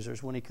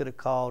accusers when He could have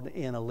called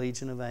in a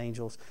legion of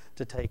angels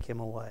to take Him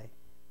away.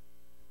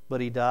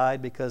 But He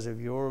died because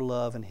of Your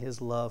love and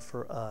His love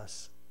for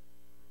us,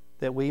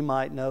 that we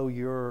might know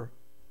Your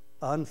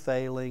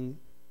unfailing,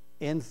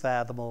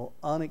 unfathomable,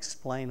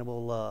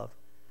 unexplainable love.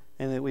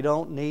 And that we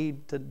don't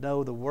need to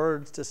know the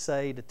words to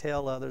say, to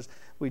tell others.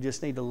 We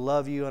just need to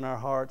love You in our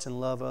hearts and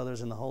love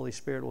others, and the Holy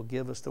Spirit will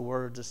give us the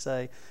words to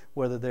say,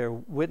 whether they're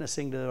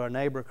witnessing to our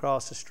neighbor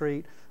across the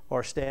street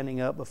or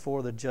standing up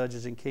before the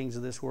judges and kings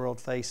of this world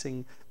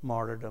facing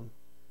martyrdom.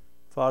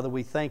 Father,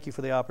 we thank You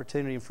for the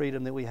opportunity and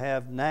freedom that we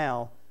have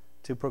now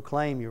to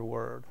proclaim Your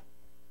word.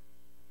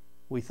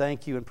 We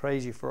thank You and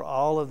praise You for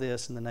all of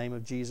this. In the name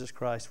of Jesus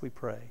Christ we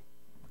pray.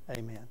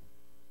 Amen.